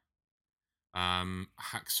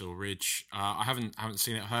 Hacksaw Ridge. I haven't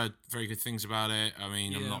seen it. Heard very good things about it. I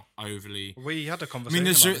mean, I'm not overly. We had a conversation.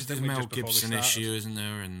 There's the Mel Gibson issue, isn't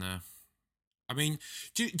there? And I mean,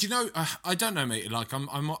 do you know? I don't know, mate. Like,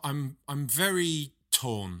 I'm very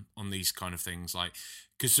torn on these kind of things. Like,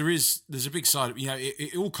 because there's a big side.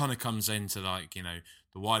 It all kind of comes into like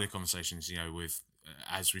the wider conversations. With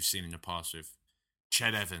as we've seen in the past with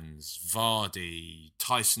Ched Evans, Vardy,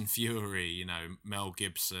 Tyson Fury, Mel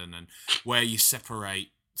Gibson, and where you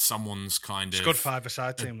separate someone's kind of... It's a good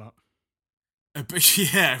five-a-side team, that.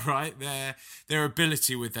 Yeah, right. Their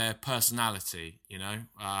ability with their personality,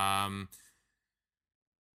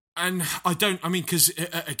 And because,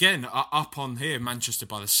 again, up on here, Manchester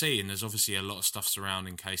by the Sea, and there's obviously a lot of stuff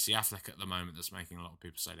surrounding Casey Affleck at the moment that's making a lot of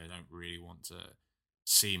people say they don't really want to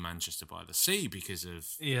see Manchester by the Sea because of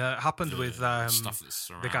it happened with stuff that's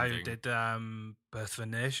surrounding. The guy who did Birth of a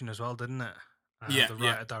Nation as well, didn't it? The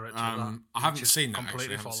writer director of that. I haven't seen that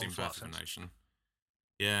actually. I haven't seen Birth of a Nation.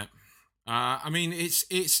 Yeah,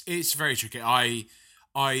 it's very tricky.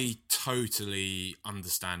 I totally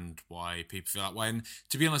understand why people feel that way, and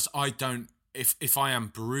to be honest, I don't. If I am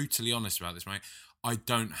brutally honest about this, mate, I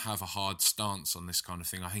don't have a hard stance on this kind of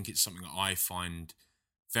thing. I think it's something that I find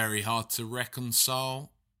very hard to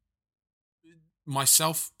reconcile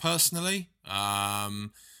myself personally.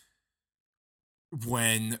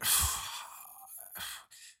 When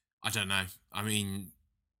I don't know. I mean,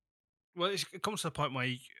 well, it comes to the point where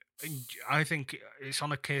I think it's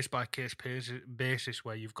on a case-by-case basis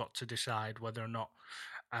where you've got to decide whether or not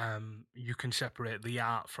you can separate the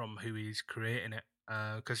art from who is creating it.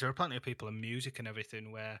 Because there are plenty of people in music and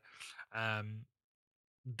everything where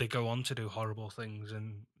they go on to do horrible things,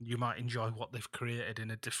 and you might enjoy what they've created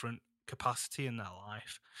in a different capacity in their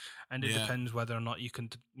life, and it depends whether or not you can,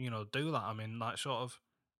 do that. I mean, like sort of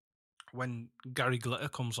when Gary Glitter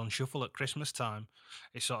comes on shuffle at Christmas time,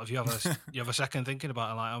 it's sort of you have a second thinking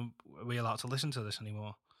about it, like, are we allowed to listen to this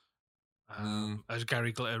anymore? As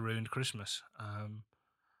Gary Glitter ruined Christmas.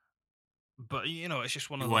 But it's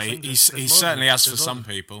just one of those things. He certainly has for some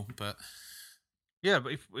people, but yeah,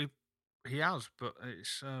 but if he has, but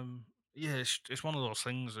it's it's one of those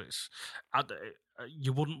things.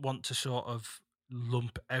 You wouldn't want to sort of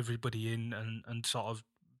lump everybody in and sort of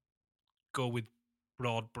go with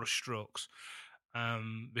broad brushstrokes,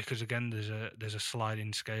 because again, there's a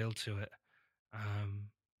sliding scale to it.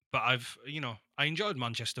 But I enjoyed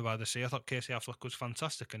Manchester by the Sea. I thought Casey Affleck was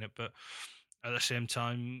fantastic in it, but at the same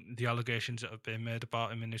time, the allegations that have been made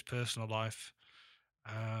about him in his personal life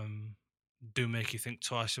do make you think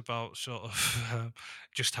twice about sort of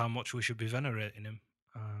just how much we should be venerating him.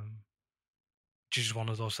 Which is one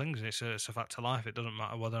of those things. It's a fact of life. It doesn't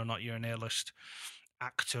matter whether or not you're an A-list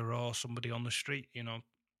actor or somebody on the street.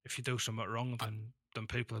 If you do something wrong, then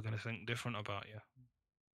people are going to think different about you.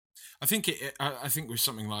 I think I think with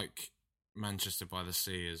something like Manchester by the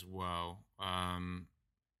Sea as well.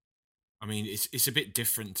 I mean, it's a bit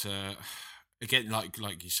different to, again,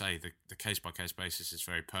 like you say, the case by case basis is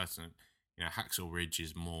very pertinent. Hacksaw Ridge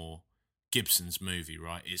is more Gibson's movie,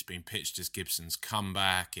 right? It's been pitched as Gibson's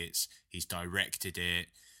comeback. He's directed it.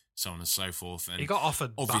 so on and so forth. And he got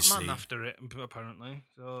offered obviously, Batman after it, apparently.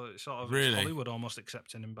 So it's sort of really? Hollywood almost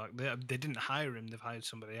accepting him back. They didn't hire him; they've hired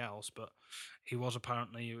somebody else. But he was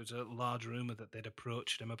apparently, it was a large rumor that they'd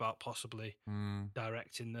approached him about possibly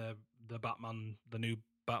directing the Batman, the new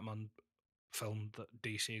Batman film that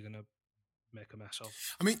DC are going to make a mess of.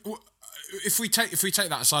 I mean, if we take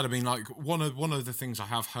that aside, I mean, like one of the things I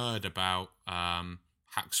have heard about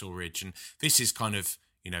Hacksaw Ridge, and this is kind of,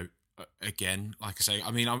 again, like I say,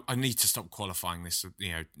 I mean, I need to stop qualifying this.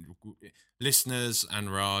 Listeners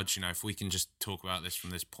and Raj, if we can just talk about this from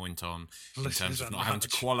this point on, in terms of not having to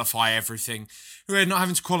qualify everything. We're not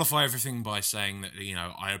having to qualify everything by saying that,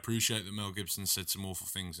 I appreciate that Mel Gibson said some awful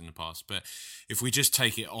things in the past, but if we just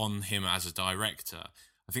take it on him as a director,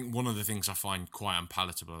 I think one of the things I find quite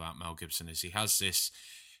unpalatable about Mel Gibson is he has this,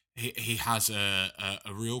 he has a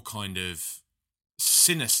real kind of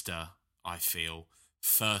sinister, I feel,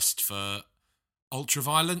 thirst for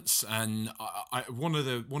ultra-violence, and one of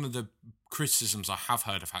the criticisms I have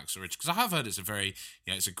heard of Hacksaw Ridge, because I have heard it's a very,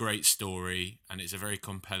 it's a great story and it's a very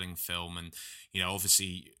compelling film, and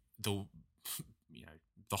obviously the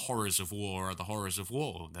horrors of war are the horrors of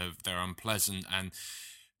war. They're unpleasant, and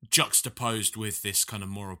juxtaposed with this kind of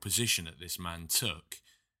moral position that this man took,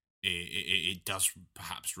 it does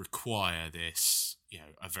perhaps require this,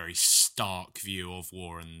 a very stark view of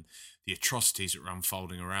war and the atrocities that are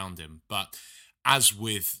unfolding around him. But as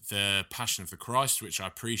with the Passion of the Christ, which I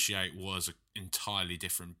appreciate was an entirely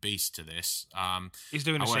different beast to this. He's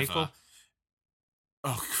doing a sequel.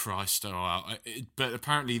 Oh, Christ. Oh, well. But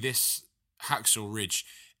apparently this Hacksaw Ridge,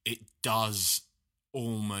 it does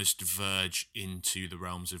almost verge into the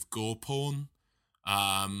realms of gore porn,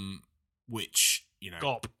 which,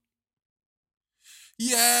 Gop.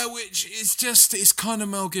 Yeah, which is just, it's kind of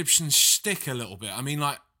Mel Gibson's shtick a little bit. I mean,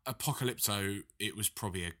 like, Apocalypto, it was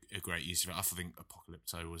probably a great use of it. I think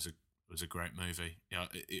Apocalypto was a great movie. Yeah,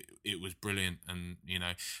 it was brilliant, and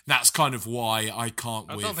that's kind of why I can't.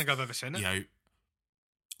 I don't think I've ever seen it.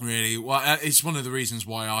 Really, well, it's one of the reasons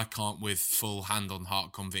why I can't, with full hand on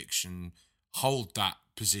heart conviction, hold that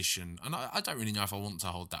position. And I don't really know if I want to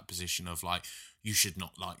hold that position of like, you should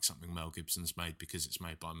not like something Mel Gibson's made because it's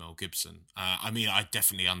made by Mel Gibson. I mean, I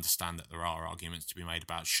definitely understand that there are arguments to be made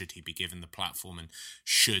about should he be given the platform and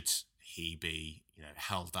should he be,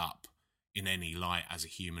 held up in any light as a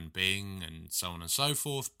human being and so on and so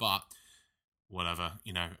forth. But whatever,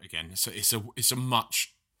 again, so it's a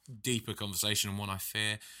much deeper conversation and one I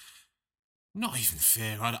fear. Not even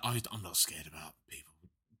fear. I'm not scared about people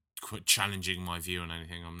challenging my view on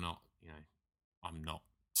anything. I'm not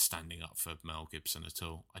standing up for Mel Gibson at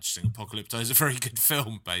all. I just think Apocalypto is a very good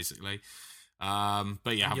film, basically.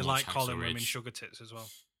 But yeah, you like calling women sugar tits as well.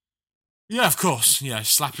 Yeah, of course. Yeah,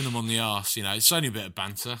 slapping them on the arse. It's only a bit of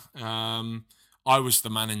banter. I was the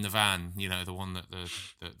man in the van. The one that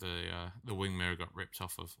the wing mirror got ripped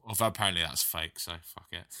off of. Although apparently that's fake, so fuck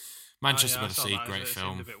it. Manchester by the Sea, great film.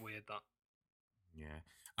 It seemed a bit weird, that.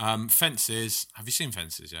 Yeah. Fences. Have you seen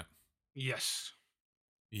Fences yet? Yes.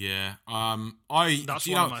 Yeah. That's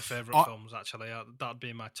one of my favourite films, actually. That'd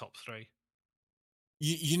be in my top 3.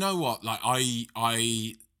 You know what? Like,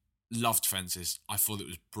 I loved Fences. I thought it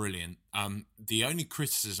was brilliant. The only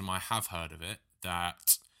criticism I have heard of it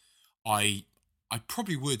that I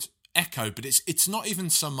probably would echo, but it's not even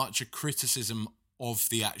so much a criticism of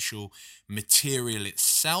the actual material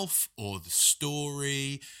itself or the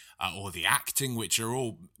story or the acting, which are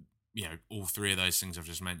all, all three of those things I've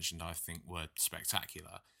just mentioned, I think were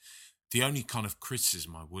spectacular. The only kind of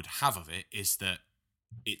criticism I would have of it is that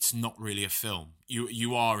it's not really a film.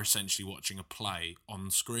 You are essentially watching a play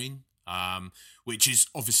on screen, which is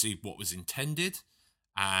obviously what was intended.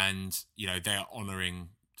 And, they're honouring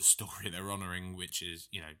the story they're honouring, which is,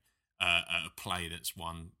 a play that's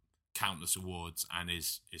won countless awards and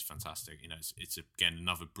is fantastic. It's again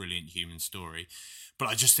another brilliant human story. But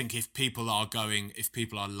I just think if people are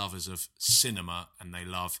lovers of cinema and they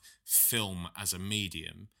love film as a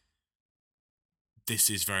medium, this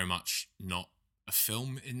is very much not a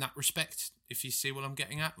film in that respect, if you see what I'm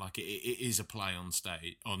getting at. Like, it is a play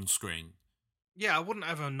on screen. Yeah, I wouldn't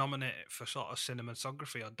ever nominate it for sort of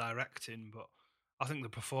cinematography or directing, but I think the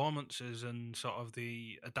performances and sort of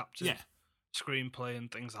the adapted screenplay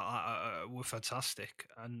and things like that were fantastic,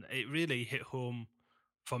 and it really hit home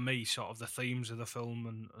for me, sort of the themes of the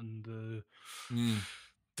film and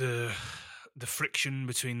the friction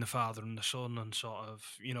between the father and the son, and sort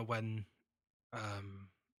of when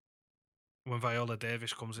Viola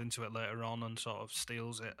Davis comes into it later on and sort of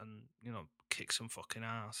steals it and kicks some fucking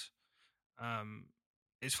ass.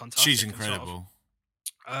 It's fantastic. She's incredible.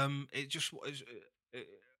 It just was.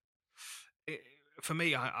 for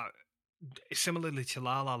me, I similarly to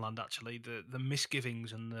La La Land, actually, the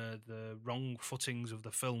misgivings and the wrong footings of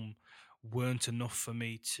the film weren't enough for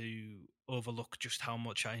me to overlook just how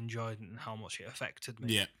much I enjoyed it and how much it affected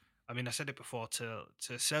me. Yeah. I mean, I said it before to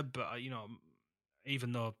Seb, but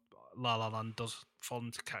even though La La Land does fall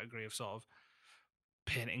into the category of sort of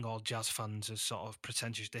painting all jazz fans as sort of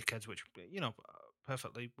pretentious dickheads, which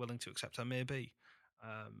perfectly willing to accept I may be.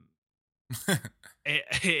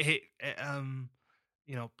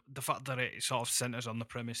 The fact that it sort of centers on the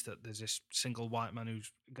premise that there's this single white man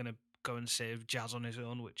who's going to go and save jazz on his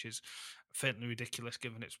own, which is faintly ridiculous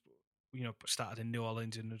given it's started in New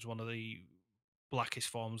Orleans and is one of the blackest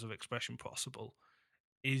forms of expression possible,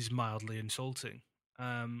 is mildly insulting.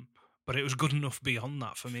 But it was good enough beyond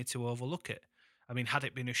that for me to overlook it. I mean, had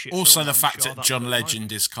it been a shit also film, the fact that John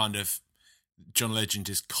Legend is kind of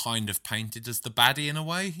painted as the baddie in a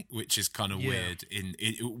way, which is kind of weird in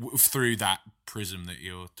through that prism that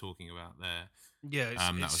you're talking about there. Yeah,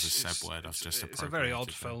 that was a Seb word. It's a very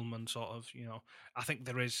odd film, and sort of, I think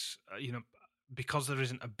there is, because there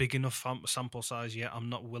isn't a big enough sample size yet, I'm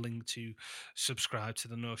not willing to subscribe to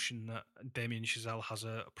the notion that Damien Chazelle has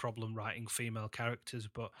a problem writing female characters.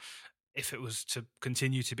 But if it was to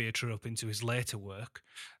continue to be a trope into his later work,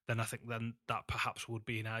 then I think that perhaps would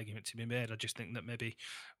be an argument to be made. I just think that maybe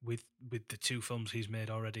with the two films he's made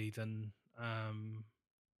already, then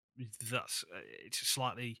it's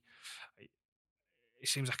slightly. It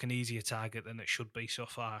seems like an easier target than it should be so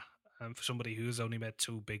far for somebody who has only made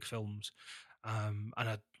two big films. And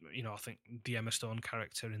I think the Emma Stone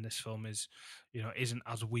character in this film isn't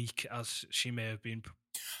as weak as she may have been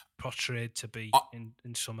portrayed to be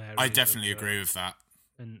in some areas. I definitely agree with that.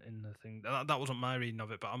 In the thing that wasn't my reading of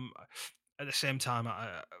it, but I'm at the same time,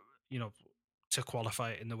 to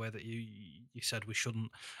qualify it in the way that you said we shouldn't.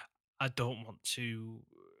 I don't want to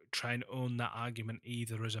try and own that argument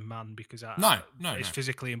either as a man, because it's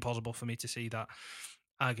physically impossible for me to see that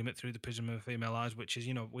argument through the prism of female eyes, which is,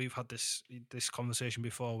 we've had this conversation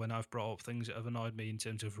before when I've brought up things that have annoyed me in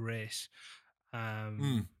terms of race.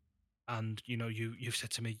 And, you've said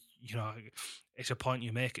to me, it's a point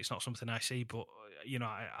you make, it's not something I see, but,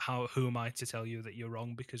 who am I to tell you that you're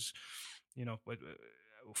wrong? Because,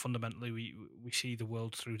 fundamentally we see the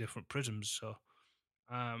world through different prisms. So,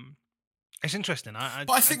 it's interesting. I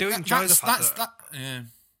do enjoy the fact that. Yeah.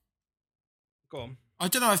 Go on. I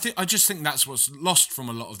don't know. I just think that's what's lost from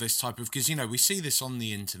a lot of this type of, because we see this on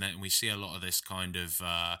the internet and we see a lot of this kind of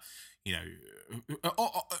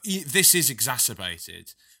this is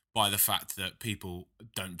exacerbated by the fact that people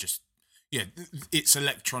don't just it's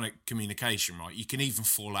electronic communication, right? You can even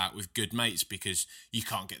fall out with good mates because you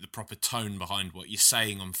can't get the proper tone behind what you're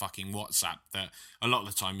saying on fucking WhatsApp. That a lot of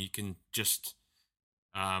the time you can just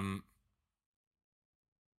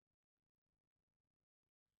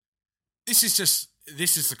This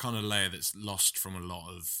is the kind of layer that's lost from a lot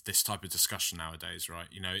of this type of discussion nowadays, right?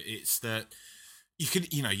 It's that you can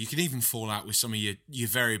even fall out with some of your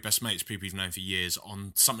very best mates, people you've known for years,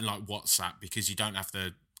 on something like WhatsApp because you don't have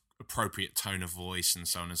the appropriate tone of voice and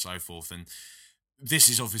so on and so forth. And this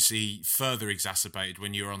is obviously further exacerbated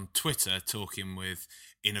when you're on Twitter talking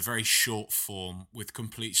in a very short form with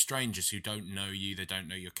complete strangers who don't know you, they don't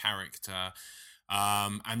know your character.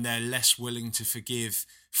 And they're less willing to forgive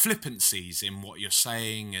flippancies in what you're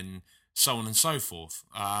saying and so on and so forth.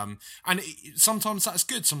 Sometimes that's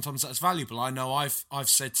good, sometimes that's valuable. I know I've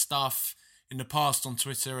said stuff in the past on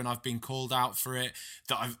Twitter and I've been called out for it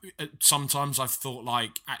that sometimes I've thought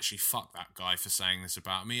like, actually, fuck that guy for saying this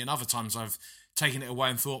about me. And other times I've taken it away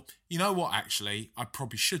and thought, you know what, actually, I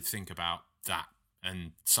probably should think about that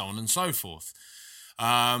and so on and so forth.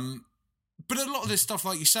 But a lot of this stuff,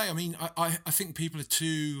 like you say, I mean, I think people are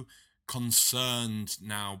too concerned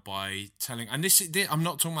now by telling, and I'm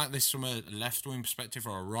not talking about this from a left-wing perspective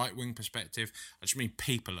or a right-wing perspective. I just mean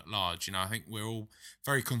people at large. I think we're all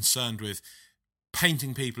very concerned with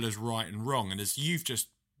painting people as right and wrong. And as you've just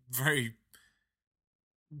very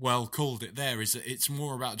well called it there, is that it's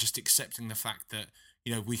more about just accepting the fact that,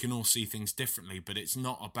 we can all see things differently, but it's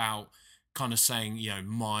not about kind of saying,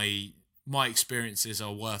 my experiences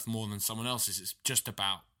are worth more than someone else's. It's just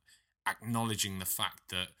about acknowledging the fact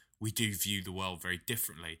that we do view the world very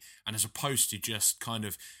differently. And as opposed to just kind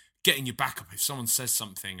of getting your back up if someone says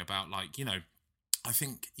something about, like, I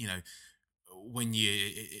think, when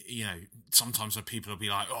sometimes people will be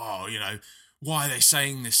like, oh, why are they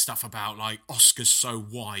saying this stuff about, like, Oscar's so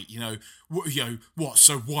white? What?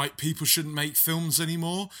 So white people shouldn't make films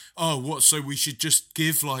anymore? Oh, what? So we should just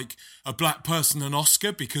give, like, a black person an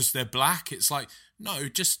Oscar because they're black? It's like, no,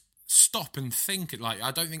 just stop and think. Like,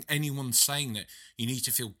 I don't think anyone's saying that you need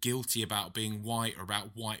to feel guilty about being white or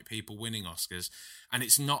about white people winning Oscars. And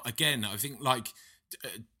it's not, again, I think like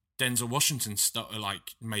Denzel Washington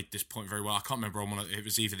made this point very well. I can't remember it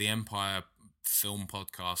was either the Empire Film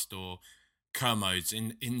Podcast or Kermode's,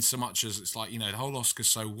 in so much as it's like, you know, the whole Oscars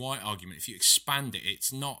so white argument, if you expand it,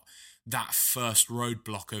 it's not that first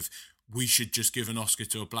roadblock of we should just give an Oscar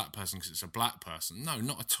to a black person because it's a black person. No,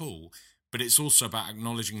 not at all. But it's also about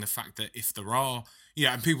acknowledging the fact that if there are,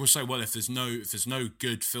 and people say, well, if there's no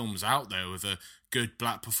good films out there with a good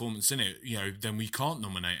black performance in it, you know, then we can't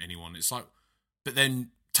nominate anyone. It's like, but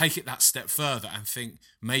then take it that step further and think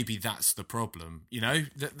maybe that's the problem, you know,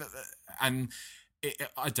 I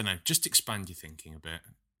don't know, just expand your thinking a bit.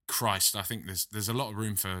 Christ, I think there's a lot of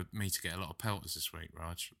room for me to get a lot of pelters this week,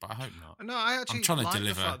 Raj, but I hope not. No, I'm trying to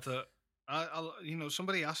deliver. The fact that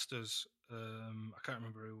somebody asked us, I can't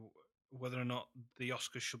remember whether or not the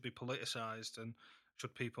Oscars should be politicised and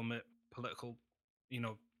should people make political,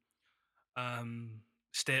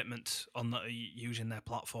 statements on that using their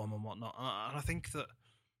platform and whatnot. And I think that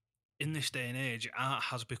in this day and age, art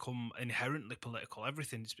has become inherently political.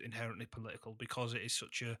 Everything's inherently political because it is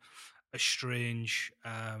such a strange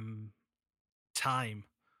time,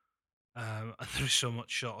 and there is so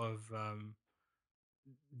much sort of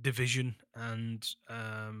division and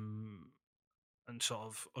sort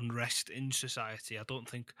of unrest in society. I don't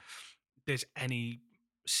think there's any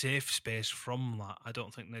safe space from that. I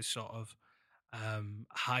don't think there's sort of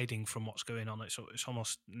hiding from what's going on. It's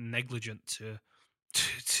almost negligent to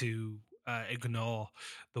ignore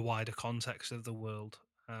the wider context of the world,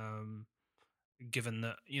 given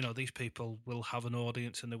that these people will have an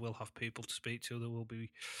audience and they will have people to speak to. They will be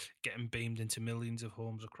getting beamed into millions of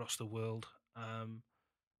homes across the world.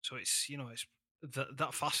 So it's it's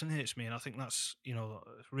that fascinates me, and I think that's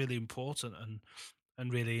really important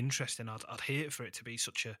and really interesting. I'd hate for it to be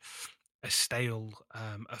such a stale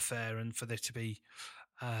affair, and for there to be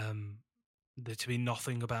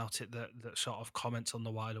nothing about it that sort of comments on the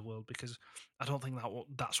wider world, because I don't think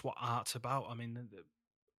that's what art's about. I mean,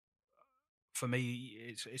 for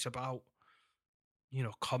me, it's about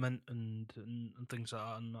comment and things like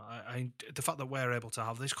that. And I the fact that we're able to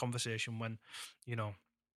have this conversation when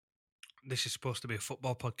this is supposed to be a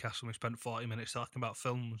football podcast, and we spent 40 minutes talking about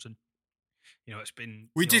films, and it's been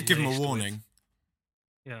we did give them a warning.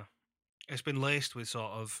 It's been laced with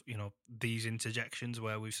sort of these interjections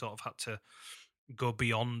where we've sort of had to go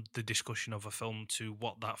beyond the discussion of a film to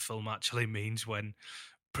what that film actually means when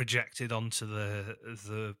projected onto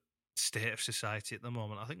the state of society at the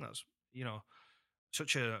moment. I think that's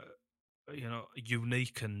such a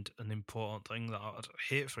unique and an important thing that I'd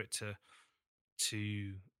hate for it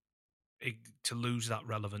to lose that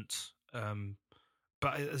relevance.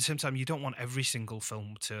 But at the same time, you don't want every single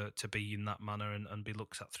film to be in that manner and be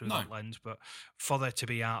looked at through that lens. But for there to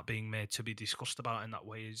be art being made to be discussed about in that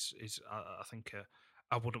way is I think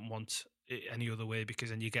I wouldn't want it any other way, because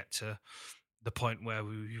then you get to the point where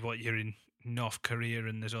you're in North Korea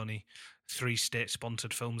and there's only 3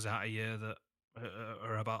 state-sponsored films out a year that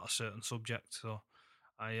are about a certain subject. So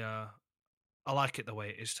I like it the way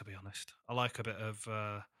it is, to be honest. I like a bit of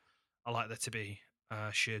I like there to be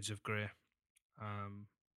shades of grey.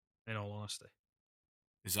 In all honesty,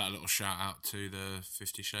 is that a little shout out to the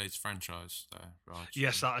 50 Shades franchise there, Raj?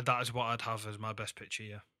 Yes, that is what I'd have as my best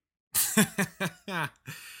picture. Yeah.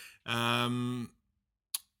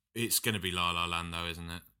 It's going to be La La Land, though, isn't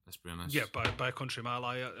it? Let's be honest. Yeah, by a country mile.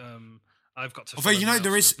 I've got to. Although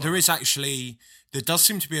there is actually there does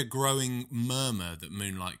seem to be a growing murmur that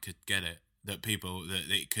Moonlight could get it, that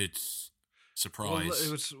it could surprise.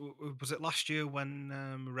 Well, was it last year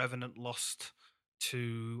when Revenant lost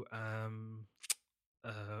to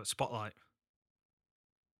Spotlight?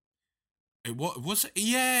 It was.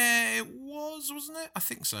 Yeah, it was, wasn't it? I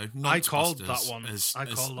think so. I called that one.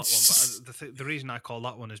 But the reason I call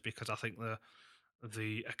that one is because I think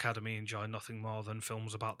the Academy enjoy nothing more than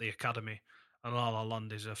films about the Academy, and La La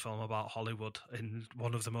Land is a film about Hollywood in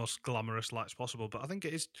one of the most glamorous lights possible. But I think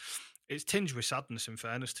it's tinged with sadness, in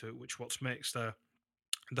fairness to it, which what makes the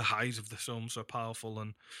highs of the film so powerful,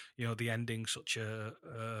 and the ending such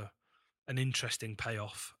an interesting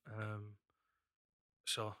payoff.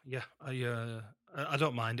 So yeah, I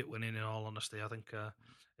don't mind it winning. In all honesty, I think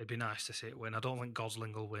it'd be nice to see it win. I don't think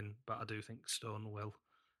Gosling will win, but I do think Stone will.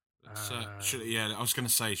 I was going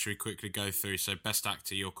to say, should we quickly go through? So, best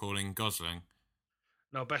actor, you're calling Gosling?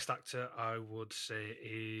 No, best actor, I would say,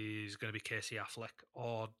 is going to be Casey Affleck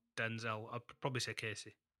or Denzel. I'd probably say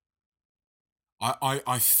Casey.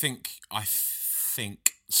 I think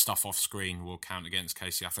stuff off screen will count against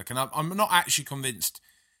Casey Affleck, and I'm not actually convinced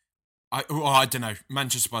I don't know.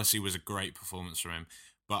 Manchester by the Sea was a great performance from him,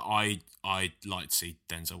 but I'd like to see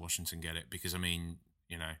Denzel Washington get it because, I mean,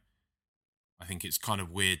 you know, I think it's kind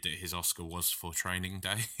of weird that his Oscar was for Training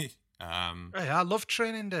Day. Hey, I love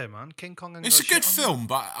Training Day, man. King Kong and it's a good film,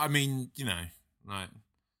 but I mean, you know, like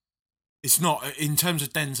it's not in terms of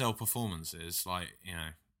Denzel performances. Like, you know,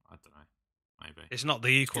 I don't know, maybe it's not The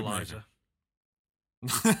Equalizer.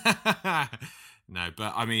 No,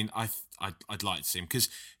 but I mean, I'd like to see him because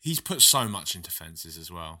he's put so much into Fences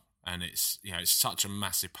as well, and it's, you know, it's such a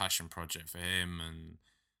massive passion project for him, and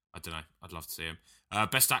I don't know, I'd love to see him.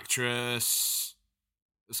 Best Actress,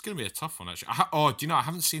 it's going to be a tough one actually. Do you know, I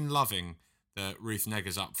haven't seen Loving that Ruth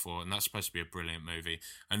Negga's up for, and that's supposed to be a brilliant movie,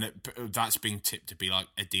 and that's being tipped to be like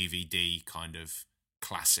a DVD kind of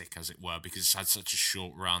classic, as it were, because it's had such a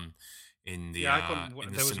short run. In the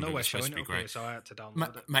there was nowhere showing it, okay, so I had to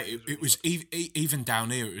download it. Mate, it was even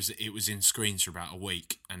down here. It was in screens for about a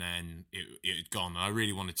week, and then it had gone. And I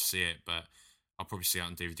really wanted to see it, but I'll probably see it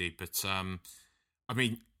on DVD. But I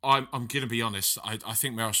mean, I'm going to be honest. I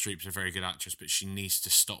think Meryl Streep's a very good actress, but she needs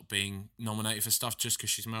to stop being nominated for stuff just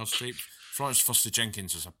because she's Meryl Streep. Florence Foster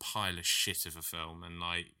Jenkins was a pile of shit of a film, and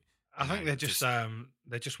like I think they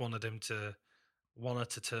just wanted him to. Want her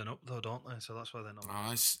to turn up though, don't they? So that's why they're not.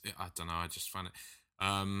 I don't know. I just find it.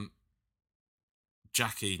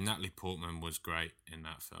 Jackie, Natalie Portman was great in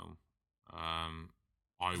that film.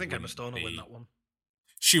 I think Emma Stone will win that one.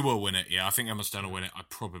 She will win it. Yeah, I think Emma Stone will win it. I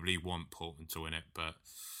probably want Portman to win it, but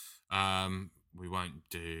we won't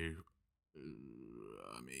do.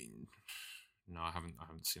 I mean, no, I haven't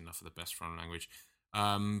seen enough of the best foreign language.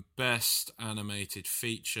 Best animated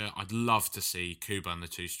feature. I'd love to see Kubo and the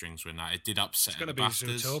Two Strings win that. It did upset. It's going to be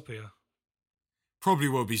Zootopia. Probably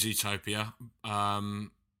will be Zootopia.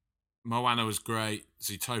 Moana was great.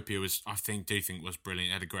 Zootopia was, I think was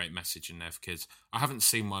brilliant. It had a great message in there for kids. I haven't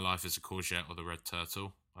seen My Life as a Courgette or The Red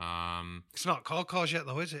Turtle. It's not called Courgette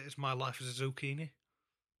though, is it? It's My Life as a Zucchini.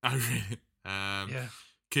 Oh really? Yeah.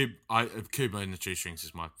 Kubo and the Two Strings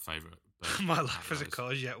is my favourite. My Life as a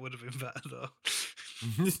Courgette would have been better though.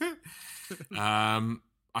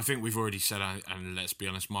 I think we've already said, and let's be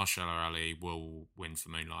honest, Mahershala Ali will win for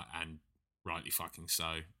Moonlight, and rightly fucking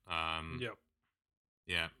so. Yep.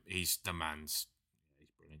 Yeah, he's the man's. He's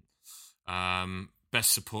brilliant.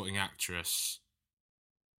 Best Supporting Actress,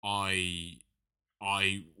 I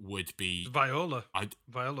would be Viola.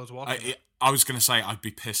 Viola's walking. I was going to say I'd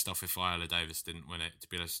be pissed off if Viola Davis didn't win it, to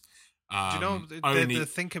be honest. Do you know, they're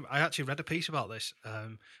thinking, I actually read a piece about this,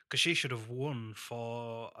 because she should have won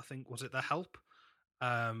for, I think, was it The Help?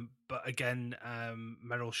 But again,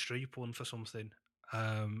 Meryl Streep won for something.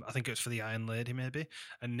 I think it was for The Iron Lady, maybe,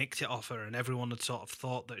 and nicked it off her, and everyone had sort of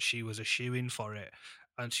thought that she was a shoo-in for it,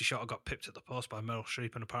 and she sort of got pipped at the post by Meryl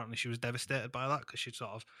Streep, and apparently she was devastated by that, because she'd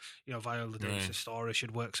sort of, you know, Viola Davis' story,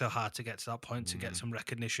 she'd worked so hard to get to that point, to get some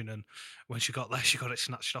recognition, and when she got there, she got it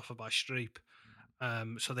snatched off her by Streep.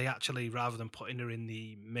 So they actually, rather than putting her in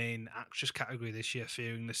the main actress category this year,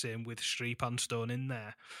 fearing the same with Streep and Stone in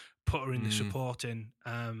there, put her in the supporting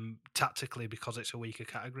tactically because it's a weaker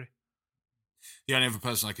category. The only other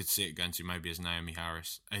person I could see it going to maybe is Naomi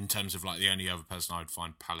Harris, in terms of like the only other person I would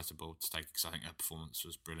find palatable to take, because I think her performance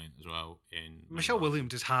was brilliant as well. Michelle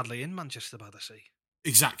Williams is hardly in Manchester by the Sea.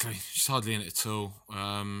 Exactly, she's hardly in it at all.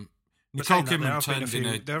 Nicole Kidman turned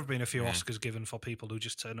in there have been a few Oscars given for people who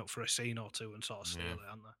just turn up for a scene or two and sort of steal it,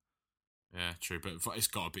 haven't there? Yeah, true, but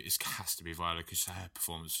it has to be Viola, because her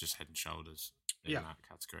performance is just head and shoulders in that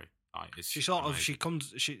category.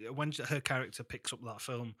 When her character picks up that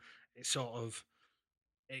film,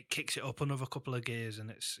 it kicks it up another couple of gears, and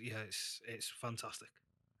it's fantastic.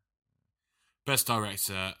 Best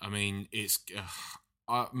director, I mean, it's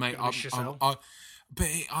mate,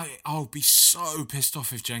 I'll be so pissed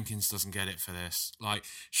off if Jenkins doesn't get it for this. Like,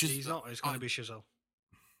 he's not. It's going to be Chazelle.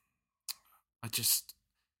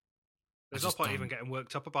 There's no point even getting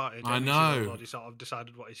worked up about it. I know. Already sort of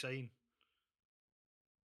decided what he's saying.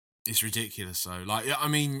 It's ridiculous, though. Like, I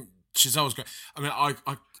mean, Chazelle's great. I mean, I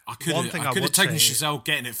could have taken Chazelle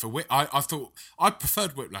getting it for Whiplash. I thought I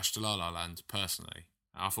preferred Whiplash to La La Land personally.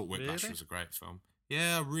 I thought Whiplash was a great film.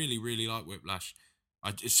 Yeah, I really, really like Whiplash.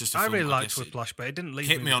 It's just I really liked Whiplash, but it didn't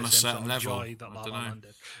leave me on a certain level. Joy that La La Land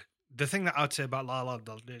did. The thing that I'd say about La La Land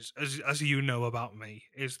is, as you know about me,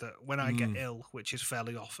 is that when I get ill, which is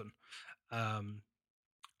fairly often,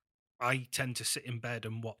 I tend to sit in bed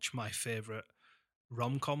and watch my favourite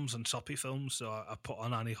rom-coms and soppy films. So I put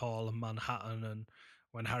on Annie Hall and Manhattan and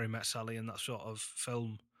When Harry Met Sally and that sort of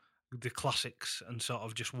film, the classics, and sort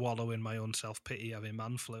of just wallow in my own self-pity having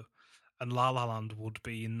man flu. And La La Land would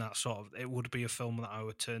be in that sort of... It would be a film that I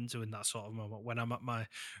would turn to in that sort of moment when I'm at my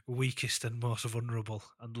weakest and most vulnerable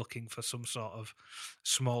and looking for some sort of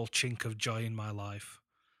small chink of joy in my life.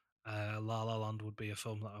 La La Land would be a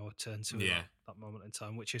film that I would turn to at that moment in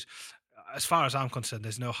time, which is, as far as I'm concerned,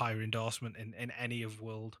 there's no higher endorsement in any of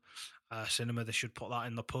world cinema. They should put that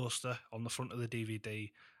in the poster on the front of the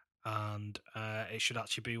DVD, and it should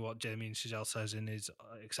actually be what Damien Chazelle says in his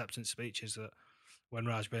acceptance speech, is that when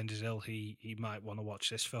Raj Bains is ill, he might want to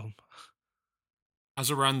watch this film.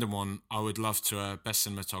 As a random one, I would love to best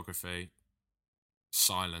cinematography.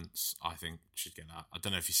 Silence, I think, should get that. I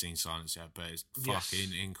don't know if you've seen Silence yet, but it's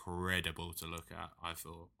fucking incredible to look at, I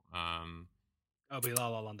thought. It'll be La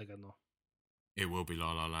La Land again, though. It will be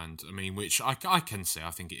La La Land. I mean, which I can say,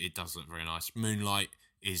 I think it does look very nice. Moonlight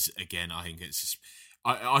is, again, I think it's just...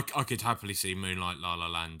 I could happily see Moonlight, La La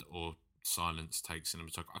Land, or Silence take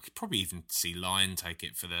cinematography. I could probably even see Lion take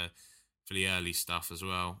it for the early stuff as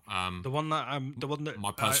well. The one that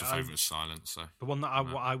my personal favourite is Silence. So the one that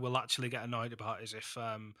I will actually get annoyed about is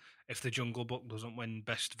if The Jungle Book doesn't win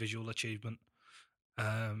Best Visual Achievement,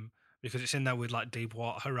 because it's in there with like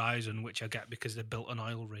Deepwater Horizon, which I get because they built an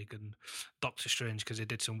oil rig, and Doctor Strange because they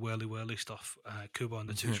did some whirly stuff. Kubo and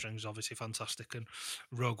the Two Strings, obviously fantastic, and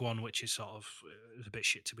Rogue One, which is sort of a bit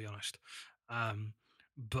shit, to be honest.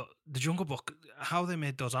 But The Jungle Book, how they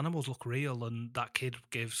made those animals look real, and that kid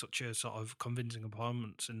gave such a sort of convincing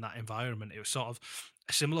performance in that environment. It was sort of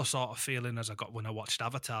a similar sort of feeling as I got when I watched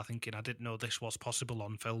Avatar, thinking I didn't know this was possible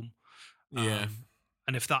on film. Yeah.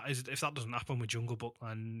 And if that doesn't happen with Jungle Book,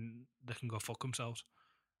 then they can go fuck themselves.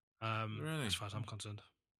 Really? As far as I'm concerned.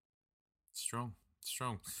 Strong.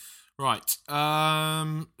 Right.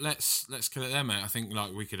 Let's kill it there, mate. I think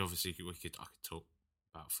like I could talk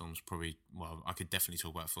about films probably. Well, I could definitely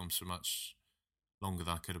talk about films for much longer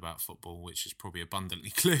than I could about football, which is probably abundantly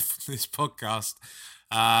clear from this podcast.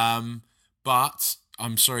 But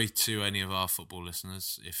I'm sorry to any of our football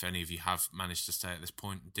listeners if any of you have managed to stay at this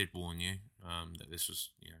point. I did warn you that this was,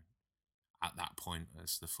 at that point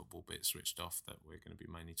as the football bit switched off, that we're going to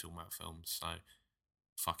be mainly talking about films. So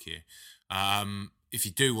fuck you. If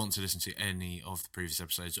you do want to listen to any of the previous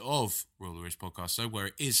episodes of Roll the Wrist podcast, so where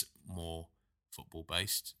it is more football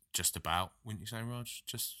based, just about, wouldn't you say, Raj?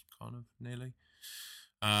 Just kind of nearly.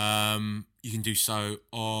 You can do so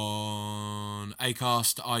on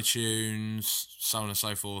Acast, iTunes, so on and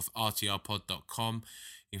so forth, rtrpod.com.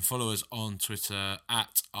 You can follow us on Twitter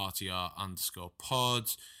at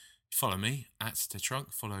 @RTR_pod. Follow me at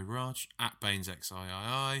TheTrunk. Follow Raj at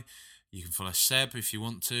BainesXIII. You can follow Seb if you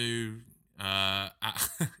want to.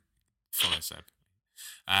 Follow Seb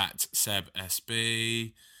at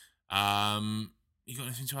SebSB. You got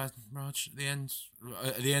anything to add, Raj?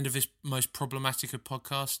 At the end of this most problematic of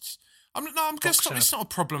podcasts, it's not a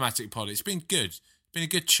problematic pod. It's been good. It's been a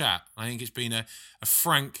good chat. I think it's been a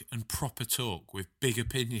frank and proper talk with big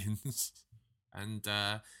opinions. And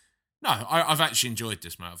I've actually enjoyed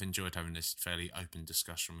this, mate. I've enjoyed having this fairly open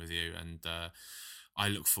discussion with you, and I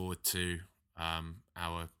look forward to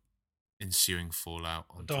our ensuing fallout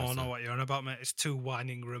on Twitter. Don't know what you're on about, mate. It's two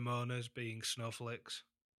whining Ramonas being snowflakes.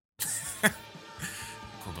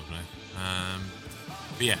 Probably.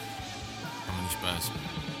 But yeah, how many Spurs?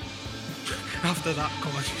 After that,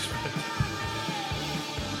 come on, Spurs.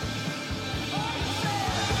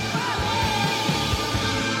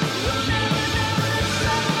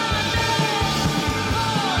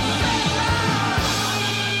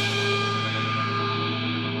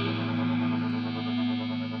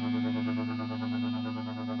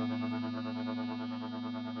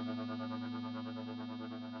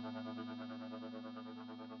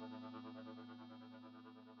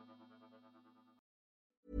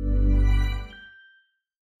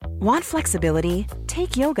 Want flexibility?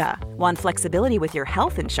 Take yoga. Want flexibility with your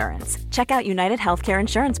health insurance? Check out United Healthcare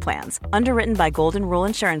Insurance Plans. Underwritten by Golden Rule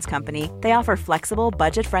Insurance Company, they offer flexible,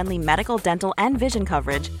 budget-friendly medical, dental, and vision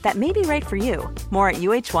coverage that may be right for you. More at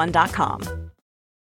UH1.com.